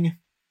sling,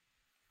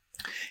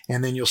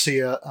 and then you'll see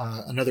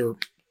another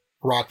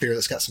rock there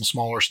that's got some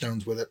smaller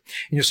stones with it.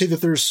 And you'll see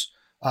that there's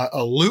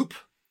a loop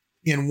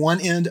in one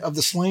end of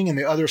the sling, and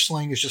the other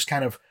sling is just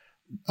kind of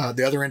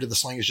the other end of the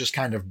sling is just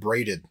kind of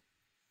braided.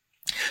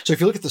 So if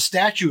you look at the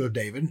statue of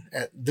David,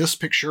 at this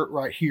picture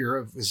right here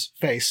of his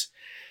face,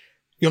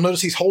 you'll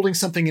notice he's holding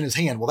something in his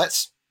hand. Well,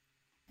 that's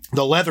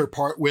the leather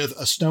part with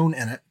a stone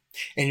in it,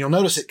 and you'll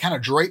notice it kind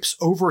of drapes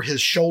over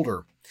his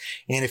shoulder.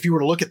 And if you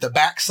were to look at the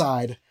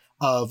backside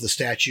of the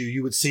statue,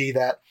 you would see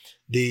that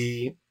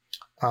the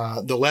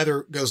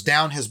leather goes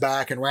down his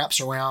back and wraps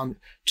around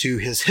to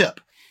his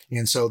hip.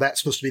 And so that's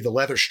supposed to be the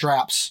leather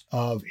straps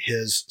of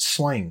his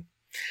sling.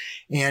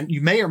 And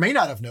you may or may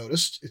not have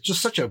noticed, it's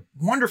just such a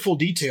wonderful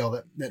detail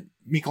that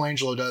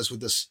Michelangelo does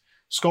with this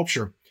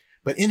sculpture.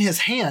 But in his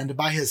hand,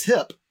 by his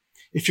hip,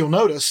 if you'll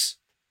notice,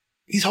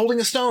 he's holding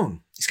a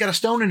stone. He's got a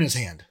stone in his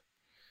hand.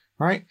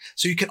 right?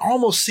 So you can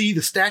almost see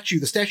the statue.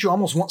 The statue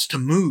almost wants to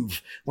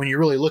move when you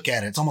really look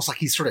at it. It's almost like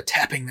he's sort of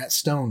tapping that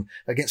stone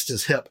against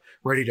his hip,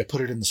 ready to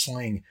put it in the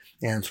sling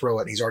and throw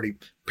it. He's already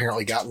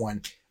apparently got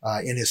one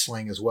in his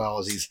sling as well,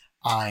 as he's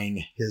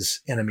eyeing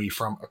his enemy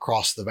from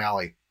across the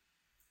valley.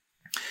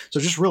 So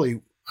just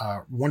really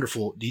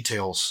wonderful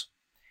details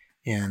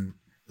in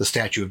the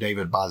statue of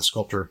David by the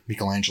sculptor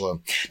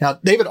Michelangelo. Now,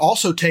 David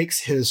also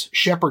takes his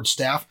shepherd's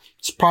staff.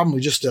 It's probably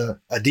just a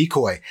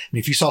decoy. I mean,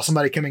 if you saw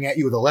somebody coming at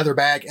you with a leather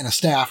bag and a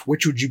staff,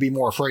 which would you be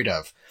more afraid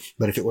of?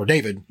 But if it were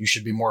David, you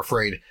should be more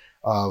afraid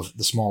of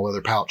the small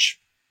leather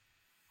pouch.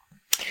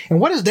 And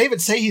what does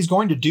David say he's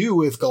going to do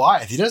with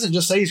Goliath? He doesn't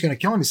just say he's going to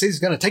kill him. He says he's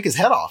going to take his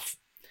head off.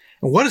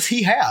 And what does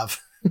he have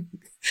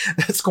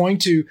that's going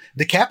to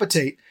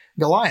decapitate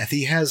Goliath?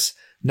 He has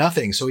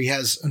nothing. So he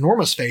has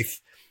enormous faith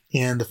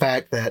in the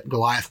fact that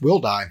Goliath will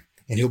die,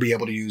 and he'll be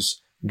able to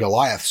use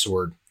Goliath's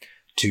sword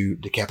to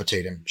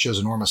decapitate him. Shows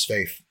enormous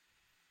faith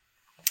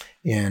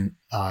in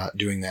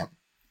doing that.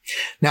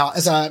 Now,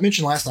 as I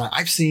mentioned last night,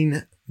 I've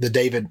seen the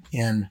David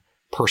in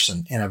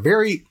person, and a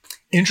very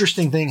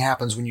interesting thing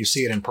happens when you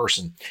see it in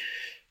person.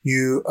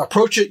 You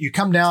approach it, you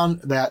come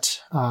down that,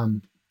 I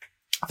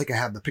think I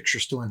have the picture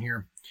still in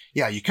here.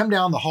 Yeah, you come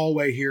down the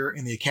hallway here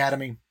in the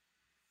academy.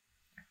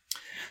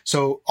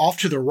 So off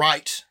to the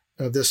right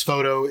of this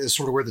photo is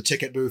sort of where the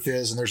ticket booth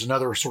is, and there's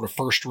another sort of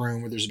first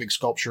room where there's a big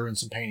sculpture and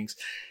some paintings.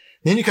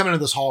 Then you come into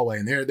this hallway,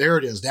 and there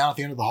it is, down at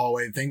the end of the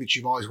hallway, the thing that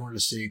you've always wanted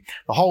to see.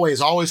 The hallway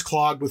is always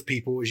clogged with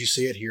people, as you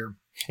see it here,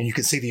 and you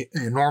can see the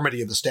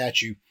enormity of the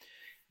statue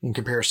in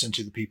comparison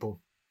to the people.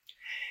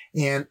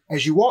 And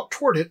as you walk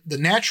toward it, the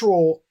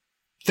natural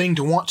thing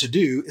to want to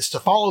do is to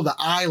follow the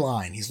eye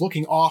line. He's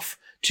looking off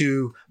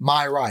to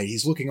my right.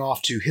 He's looking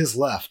off to his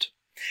left.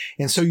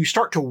 And so you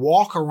start to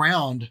walk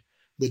around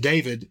the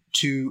David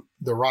to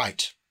the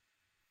right.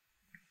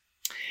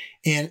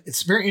 And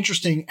it's very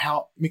interesting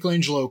how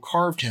Michelangelo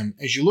carved him.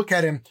 As you look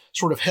at him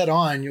sort of head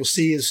on, you'll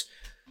see his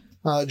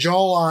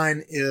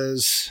jawline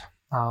is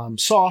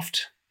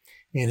soft,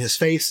 and his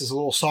face is a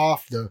little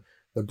soft. The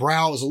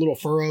brow is a little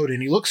furrowed,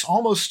 and he looks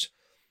almost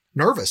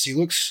nervous. He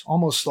looks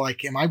almost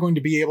like, am I going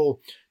to be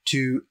able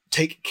to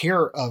take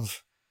care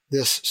of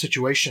this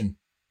situation?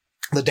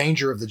 The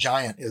danger of the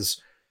giant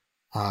is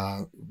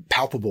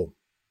palpable.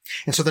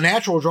 And so the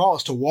natural draw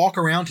is to walk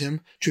around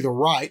him to the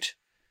right,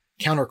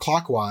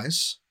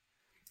 counterclockwise,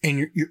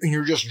 and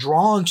you're just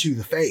drawn to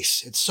the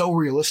face. It's so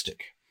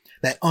realistic,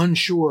 that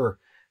unsure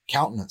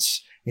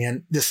countenance.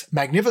 And this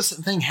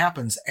magnificent thing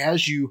happens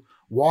as you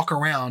walk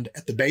around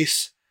at the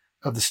base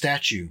of the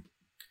statue.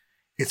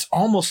 It's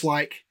almost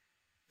like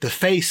the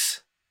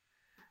face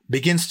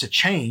begins to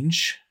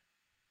change.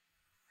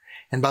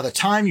 And by the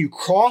time you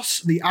cross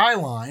the eye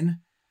line,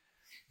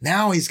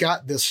 now he's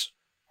got this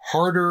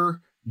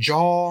harder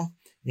jaw,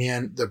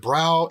 and the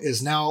brow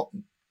is now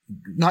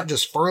not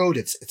just furrowed,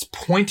 it's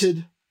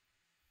pointed.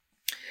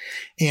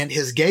 And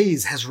his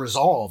gaze has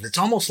resolved. It's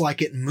almost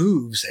like it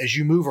moves as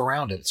you move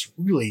around it. It's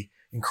really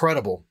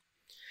incredible.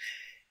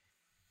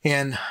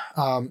 And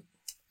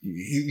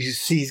you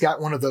see he's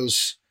got one of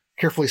those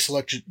carefully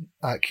selected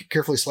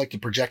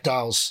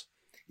projectiles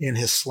in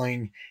his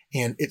sling,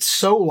 and it's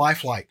so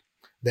lifelike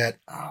that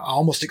I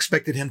almost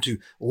expected him to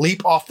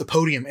leap off the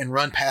podium and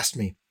run past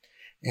me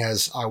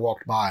as I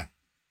walked by.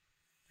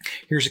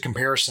 Here's a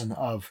comparison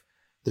of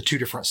the two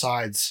different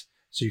sides,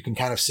 so you can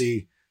kind of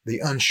see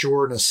the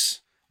unsureness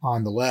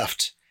on the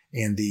left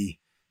and the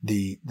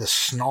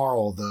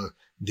snarl, the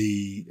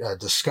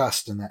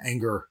disgust and the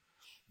anger,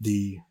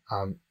 the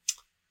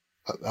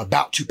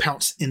about to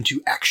pounce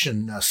into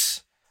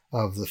actionness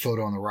of the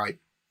photo on the right.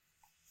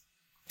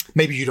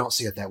 Maybe you don't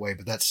see it that way,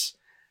 but that's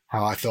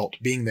how I felt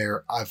being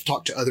there. I've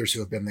talked to others who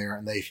have been there,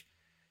 and they've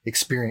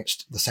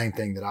experienced the same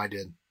thing that I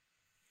did.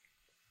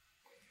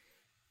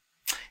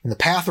 And the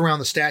path around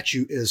the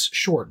statue is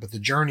short, but the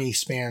journey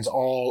spans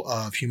all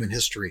of human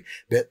history.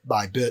 Bit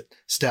by bit,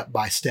 step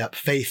by step,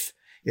 faith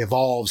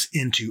evolves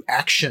into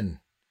action.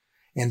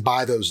 And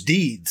by those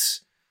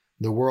deeds,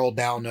 the world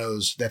now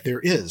knows that there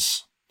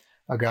is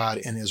a God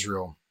in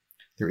Israel.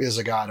 There is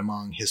a God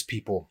among his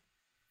people.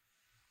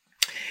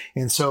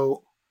 And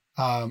so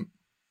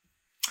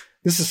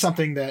this is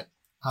something that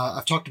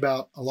I've talked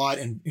about a lot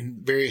in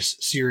various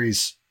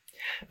series,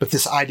 but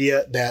this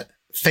idea that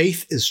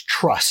faith is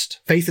trust.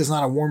 Faith is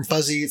not a warm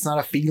fuzzy. It's not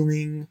a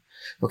feeling.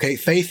 Okay.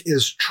 Faith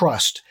is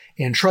trust,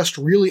 and trust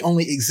really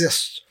only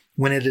exists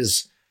when it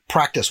is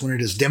practiced, when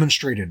it is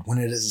demonstrated, when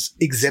it is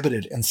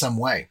exhibited in some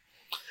way.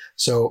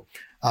 So,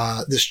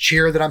 this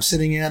chair that I'm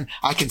sitting in,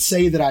 I can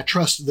say that I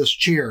trust this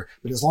chair,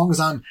 but as long as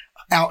I'm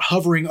out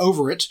hovering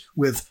over it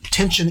with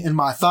tension in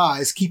my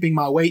thighs, keeping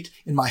my weight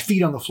and my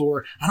feet on the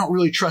floor, I don't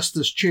really trust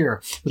this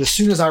chair. But as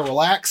soon as I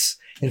relax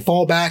and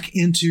fall back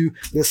into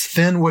this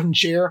thin wooden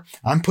chair,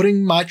 I'm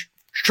putting my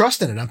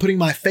trust in it. I'm putting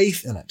my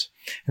faith in it.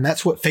 And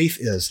that's what faith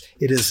is.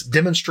 It is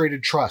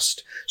demonstrated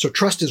trust. So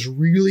trust is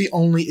really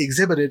only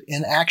exhibited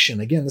in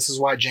action. Again, this is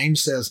why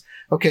James says,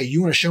 okay,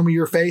 you want to show me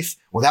your faith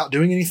without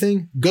doing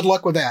anything? Good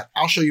luck with that.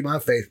 I'll show you my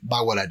faith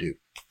by what I do.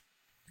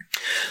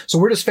 So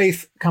where does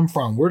faith come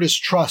from? Where does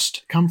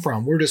trust come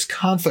from? Where does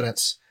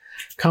confidence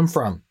come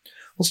from?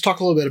 Let's talk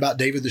a little bit about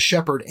David the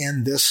shepherd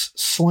and this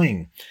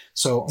sling.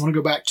 So I want to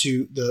go back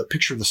to the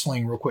picture of the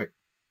sling real quick.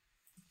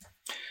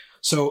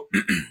 So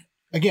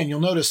again, you'll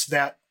notice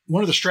that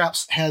one of the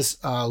straps has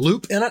a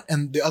loop in it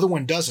and the other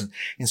one doesn't.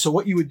 And so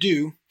what you would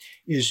do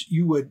is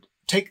you would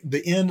take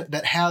the end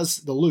that has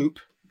the loop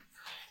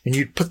and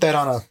you'd put that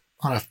on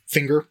a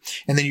finger,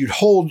 and then you'd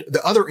hold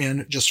the other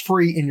end just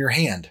free in your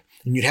hand.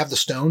 And you'd have the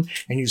stone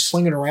and you'd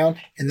sling it around,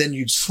 and then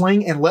you'd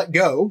sling and let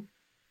go.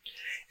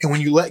 And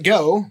when you let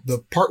go, the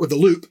part with the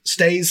loop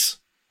stays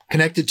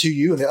connected to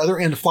you and the other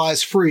end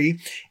flies free,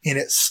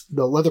 and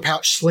the leather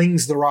pouch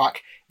slings the rock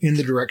in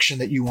the direction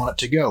that you want it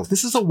to go.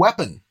 This is a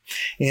weapon.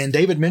 And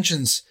David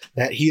mentions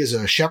that he is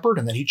a shepherd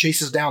and that he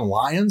chases down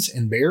lions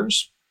and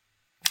bears.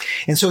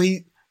 And so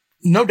he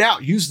no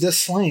doubt used this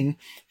sling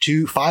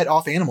to fight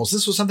off animals.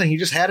 This was something he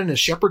just had in his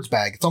shepherd's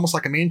bag. It's almost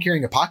like a man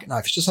carrying a pocket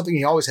knife. It's just something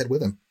he always had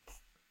with him.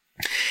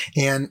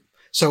 And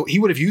so he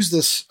would have used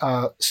this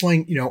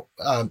sling.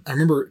 I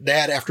remember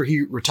Dad, after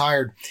he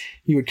retired,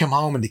 he would come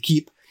home, and to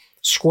keep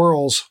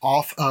squirrels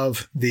off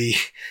of the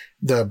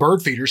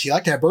bird feeders. He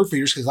liked to have bird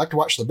feeders because he liked to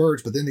watch the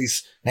birds, but then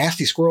these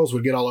nasty squirrels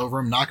would get all over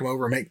him, knock him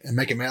over, and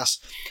make a mess.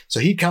 So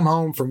he'd come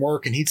home from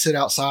work and he'd sit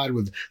outside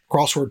with a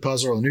crossword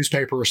puzzle or a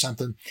newspaper or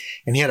something,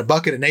 and he had a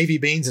bucket of navy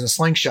beans and a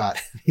slingshot.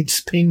 He'd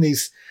just ping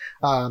these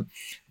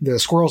the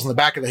squirrels in the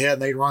back of the head,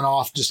 and they'd run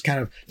off, just kind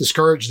of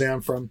discourage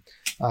them from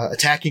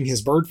attacking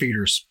his bird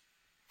feeders.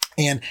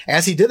 And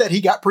as he did that,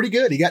 he got pretty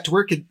good. He got to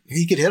where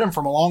he could hit them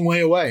from a long way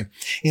away.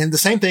 And the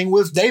same thing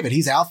with David.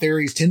 He's out there,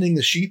 he's tending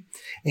the sheep,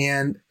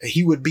 and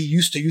he would be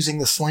used to using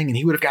the sling, and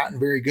he would have gotten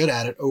very good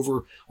at it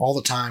over all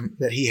the time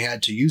that he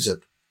had to use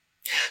it.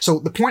 So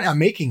the point I'm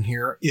making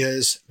here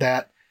is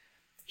that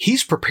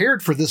he's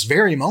prepared for this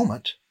very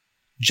moment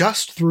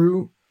just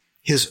through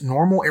his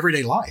normal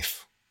everyday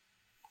life.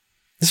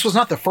 This was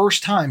not the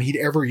first time he'd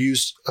ever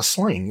used a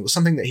sling. It was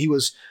something that he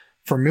was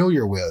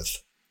familiar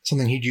with,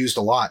 something he'd used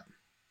a lot.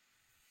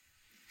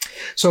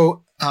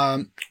 So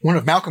one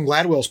of Malcolm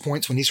Gladwell's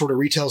points when he sort of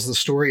retells the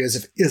story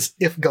is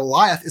if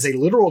Goliath is a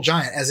literal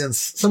giant, as in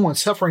someone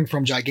suffering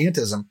from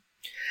gigantism,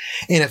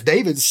 and if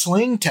David's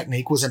sling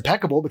technique was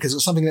impeccable because it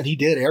was something that he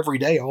did every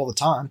day, all the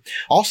time.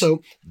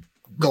 Also,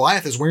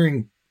 Goliath is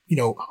wearing,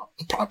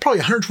 probably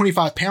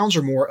 125 pounds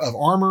or more of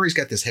armor. He's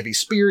got this heavy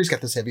spear. He's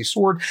got this heavy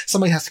sword.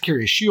 Somebody has to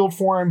carry a shield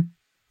for him.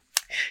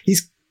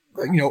 He's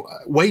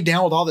weighed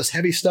down with all this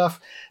heavy stuff.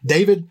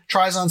 David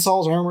tries on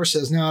Saul's armor,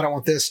 says, no, I don't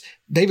want this.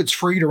 David's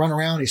free to run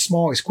around. He's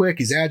small, he's quick,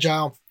 he's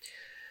agile.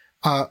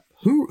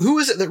 Who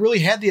is it that really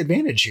had the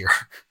advantage here?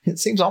 It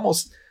seems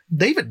almost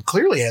David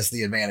clearly has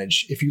the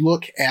advantage if you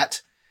look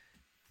at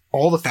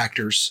all the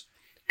factors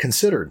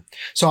considered.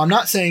 So I'm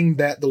not saying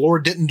that the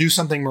Lord didn't do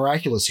something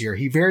miraculous here.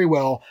 He very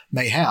well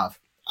may have.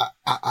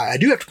 I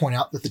do have to point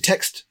out that the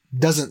text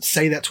doesn't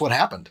say that's what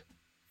happened.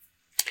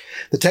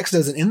 The text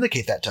doesn't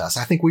indicate that to us.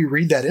 I think we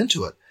read that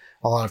into it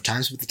a lot of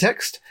times, but the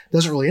text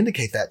doesn't really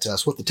indicate that to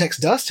us. What the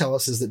text does tell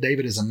us is that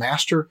David is a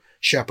master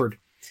shepherd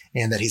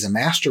and that he's a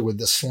master with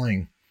this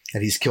sling,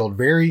 and he's killed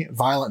very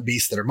violent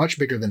beasts that are much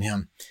bigger than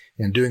him,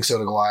 and doing so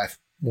to Goliath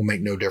will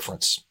make no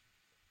difference.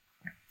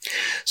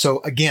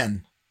 So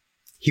again,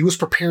 he was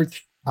prepared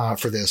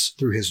for this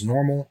through his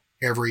normal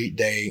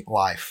everyday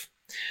life.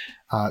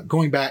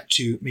 Going back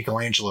to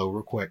Michelangelo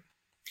real quick,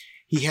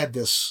 he had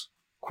this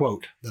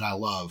quote that I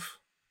love.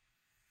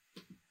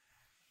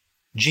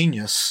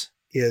 Genius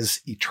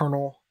is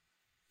eternal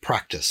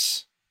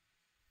practice.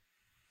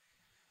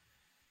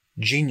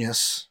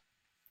 Genius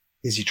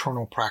is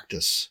eternal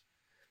practice.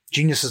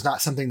 Genius is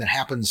not something that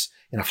happens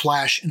in a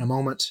flash, in a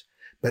moment,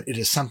 but it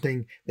is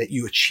something that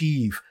you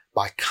achieve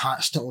by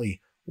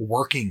constantly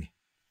working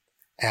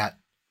at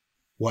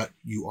what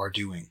you are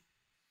doing.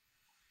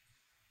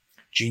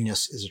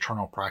 Genius is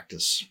eternal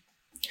practice.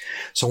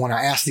 So when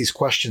I ask these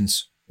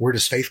questions, where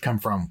does faith come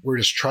from? Where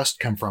does trust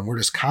come from? Where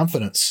does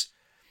confidence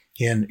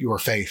in your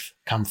faith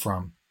come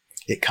from?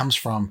 It comes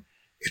from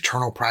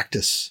eternal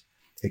practice.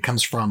 It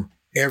comes from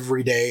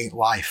everyday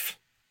life.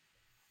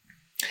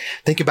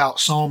 Think about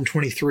Psalm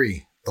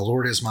 23. The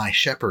Lord is my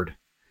shepherd,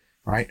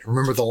 right?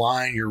 Remember the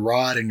line, your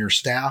rod and your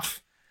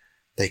staff,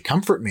 they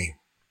comfort me,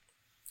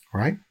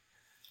 right?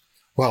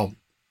 Well,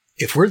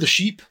 if we're the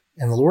sheep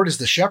and the Lord is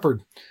the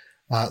shepherd,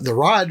 the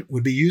rod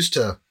would be used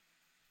to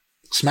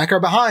smack our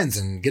behinds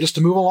and get us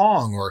to move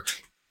along, or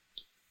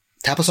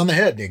tap us on the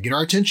head to get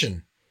our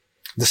attention.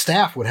 The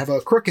staff would have a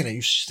crook in it.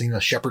 You've seen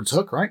a shepherd's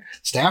hook, right?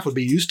 Staff would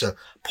be used to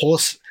pull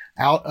us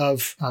out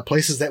of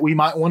places that we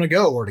might want to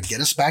go, or to get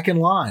us back in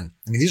line.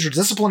 I mean, these are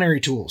disciplinary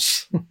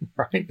tools,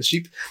 right? The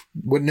sheep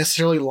wouldn't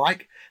necessarily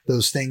like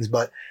those things,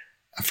 but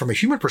from a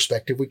human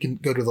perspective, we can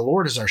go to the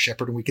Lord as our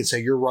shepherd and we can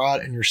say, your rod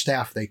and your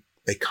staff, they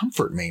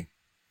comfort me.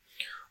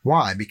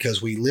 Why?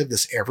 Because we live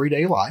this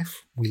everyday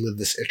life. We live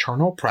this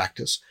eternal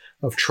practice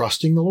of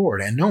trusting the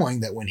Lord and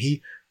knowing that when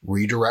he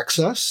redirects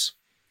us,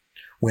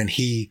 when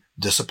he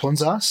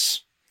disciplines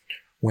us,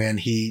 when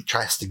he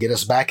tries to get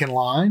us back in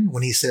line,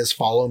 when he says,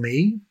 follow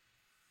me,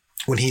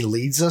 When he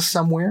leads us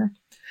somewhere,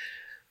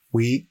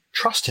 we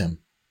trust him.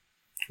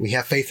 We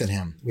have faith in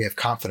him. We have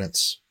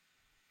confidence.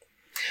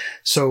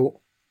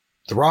 So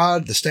the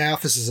rod, the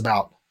staff, this is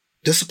about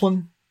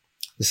discipline.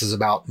 This is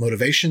about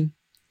motivation,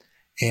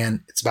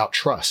 and it's about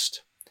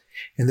trust.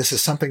 And this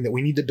is something that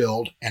we need to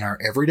build in our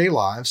everyday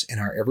lives, in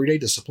our everyday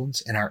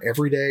disciplines, in our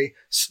everyday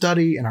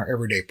study, in our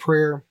everyday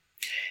prayer.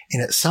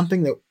 And it's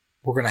something that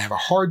we're going to have a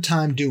hard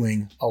time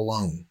doing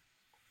alone.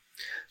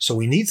 So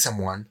we need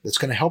someone that's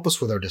going to help us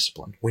with our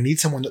discipline. We need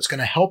someone that's going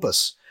to help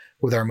us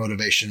with our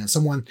motivation, and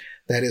someone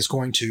that is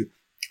going to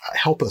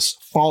help us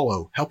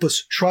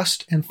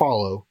trust and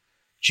follow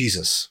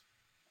Jesus.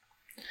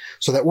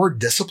 So that word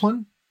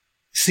discipline,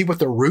 see what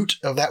the root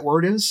of that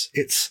word is?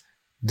 It's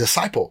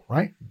disciple,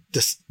 right?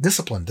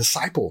 Discipline,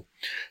 disciple.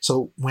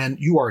 So when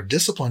you are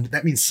disciplined,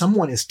 that means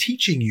someone is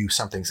teaching you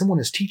something. Someone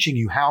is teaching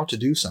you how to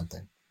do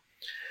something.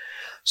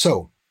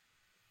 So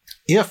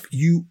if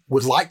you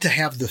would like to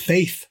have the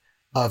faith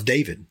of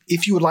David,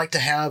 if you would like to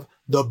have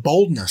the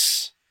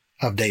boldness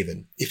of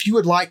David, if you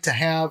would like to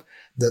have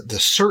the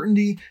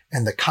certainty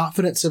and the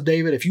confidence of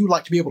David, if you would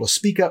like to be able to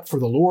speak up for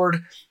the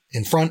Lord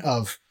in front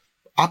of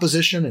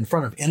opposition, in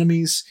front of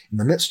enemies, in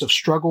the midst of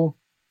struggle,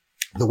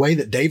 the way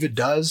that David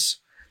does,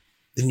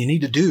 then you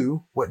need to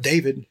do what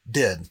David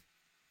did.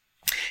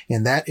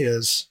 And that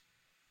is,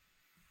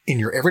 in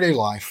your everyday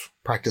life,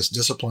 practice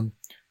discipline,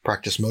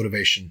 practice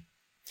motivation.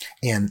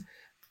 And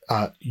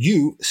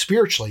you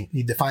spiritually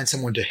need to find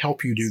someone to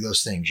help you do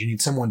those things. You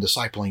need someone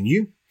discipling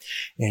you,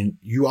 and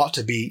you ought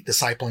to be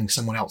discipling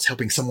someone else,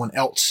 helping someone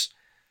else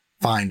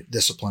find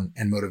discipline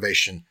and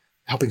motivation,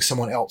 helping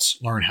someone else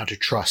learn how to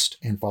trust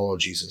and follow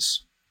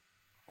Jesus.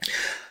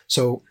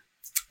 So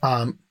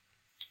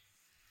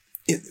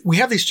we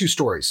have these two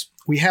stories.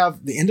 We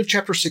have the end of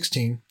chapter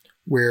 16,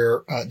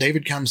 where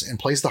David comes and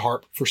plays the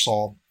harp for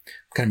Saul,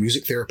 kind of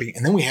music therapy.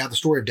 And then we have the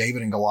story of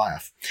David and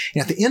Goliath.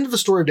 And at the end of the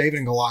story of David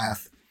and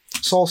Goliath,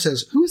 Saul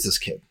says, "Who is this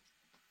kid?"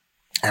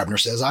 Abner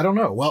says, "I don't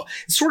know." Well,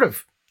 it's sort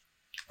of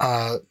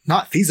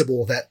not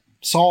feasible that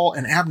Saul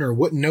and Abner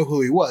wouldn't know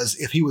who he was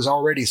if he was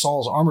already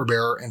Saul's armor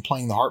bearer and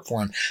playing the harp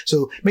for him.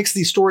 So it makes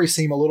these stories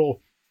seem a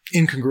little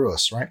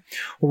incongruous, right?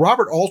 Well,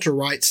 Robert Alter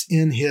writes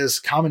in his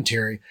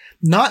commentary,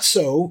 not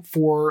so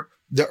for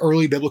the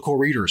early biblical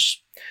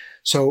readers.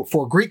 So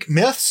for Greek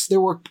myths,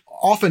 there were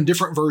often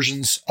different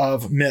versions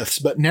of myths,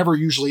 but never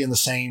usually in the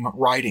same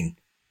writing.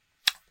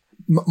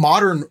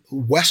 Modern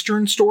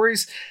Western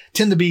stories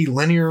tend to be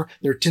linear.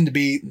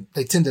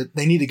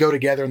 They need to go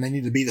together, and they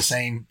need to be the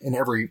same in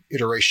every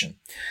iteration.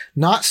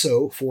 Not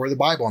so for the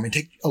Bible. I mean,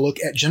 take a look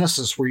at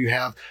Genesis, where you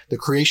have the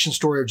creation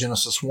story of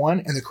Genesis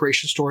 1 and the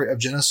creation story of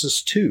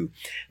Genesis 2.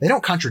 They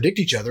don't contradict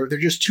each other. They're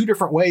just two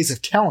different ways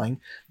of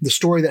telling the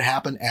story that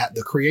happened at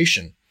the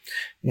creation.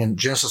 In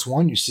Genesis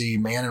 1, you see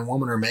man and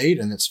woman are made,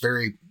 and it's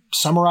very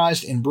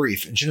summarized in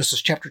brief. And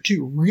Genesis chapter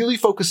 2 really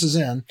focuses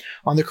in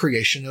on the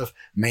creation of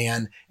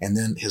man and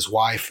then his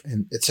wife,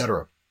 and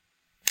etc.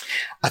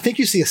 I think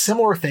you see a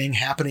similar thing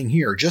happening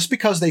here. Just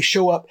because they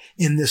show up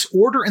in this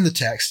order in the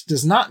text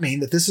does not mean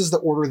that this is the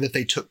order that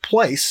they took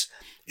place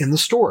in the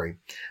story.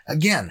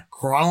 Again,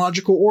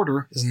 chronological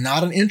order is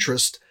not an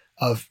interest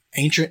of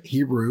ancient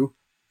Hebrew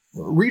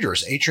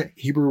readers, ancient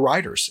Hebrew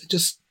writers. It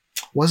just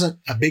wasn't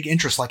a big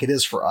interest like it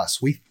is for us.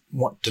 We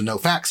want to know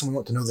facts, and we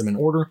want to know them in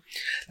order.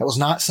 That was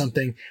not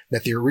something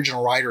that the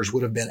original writers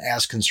would have been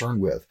as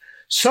concerned with.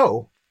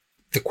 So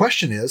the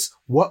question is,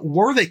 what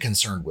were they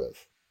concerned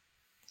with?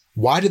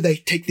 Why did they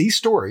take these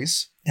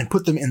stories and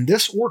put them in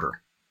this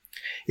order?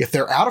 If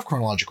they're out of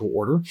chronological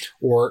order,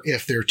 or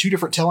if they're two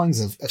different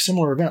tellings of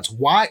similar events,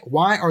 why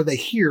are they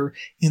here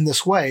in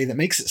this way that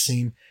makes it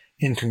seem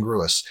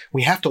incongruous?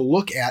 We have to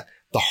look at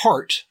the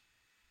heart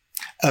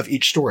of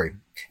each story.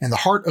 And the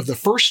heart of the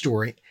first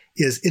story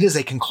is, it is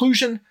a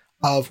conclusion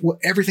of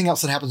everything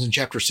else that happens in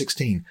chapter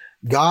 16.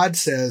 God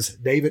says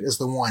David is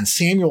the one.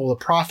 Samuel, the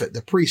prophet,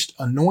 the priest,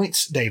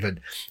 anoints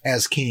David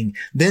as king.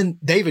 Then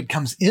David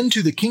comes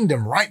into the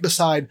kingdom right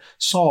beside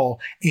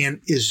Saul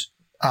and is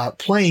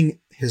playing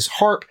his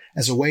harp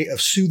as a way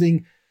of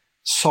soothing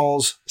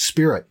Saul's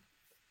spirit.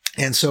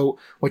 And so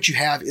what you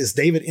have is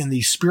David in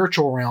the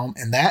spiritual realm,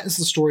 and that is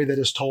the story that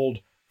is told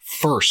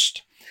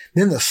first.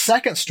 Then the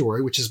second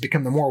story, which has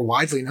become the more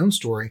widely known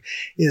story,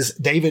 is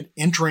David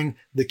entering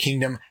the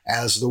kingdom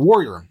as the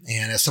warrior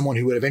and as someone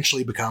who would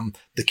eventually become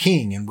the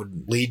king and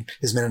would lead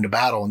his men into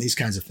battle and these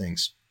kinds of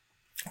things.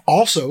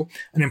 Also,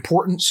 an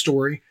important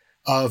story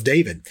of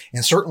David.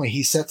 And certainly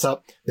he sets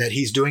up that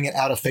he's doing it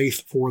out of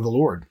faith for the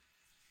Lord.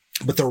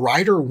 But the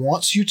writer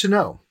wants you to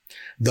know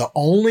the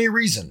only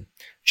reason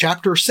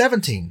chapter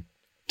 17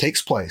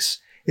 takes place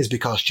is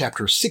because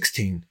chapter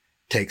 16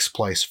 takes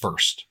place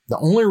first. The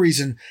only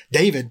reason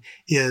David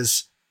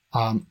is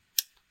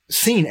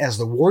seen as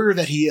the warrior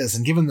that he is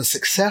and given the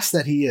success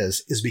that he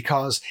is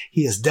because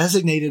he is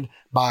designated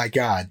by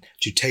God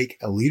to take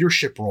a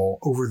leadership role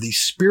over the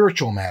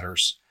spiritual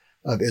matters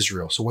of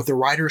Israel. So what the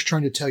writer is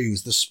trying to tell you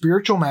is the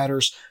spiritual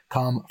matters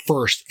come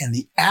first, and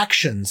the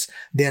actions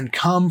then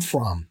come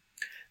from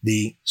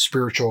the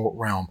spiritual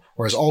realm.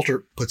 Or as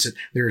Alter puts it,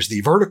 there's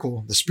the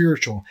vertical, the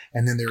spiritual,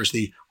 and then there's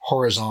the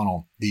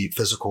horizontal, the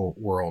physical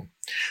world.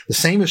 The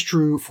same is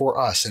true for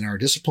us in our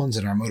disciplines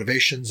and our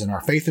motivations and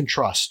our faith and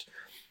trust.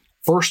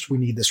 First, we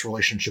need this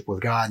relationship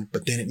with God,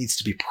 but then it needs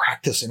to be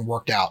practiced and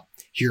worked out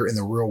here in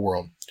the real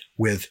world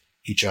with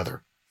each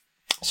other.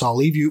 So I'll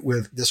leave you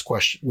with this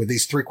question, with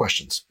these three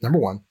questions. Number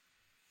one,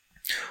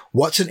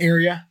 what's an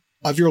area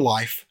of your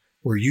life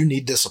where you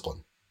need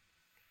discipline?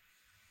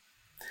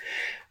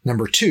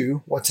 Number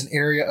two, what's an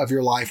area of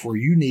your life where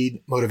you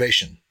need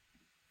motivation?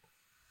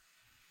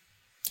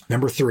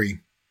 Number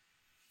three,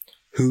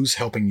 who's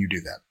helping you do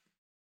that?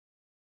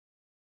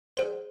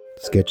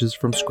 Sketches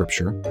from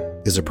Scripture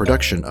is a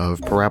production of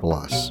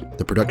Parabolos,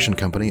 the production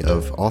company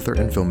of author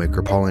and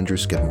filmmaker Paul Andrew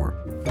Skidmore.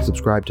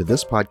 Subscribe to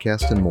this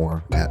podcast and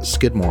more at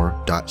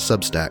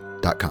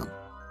skidmore.substack.com.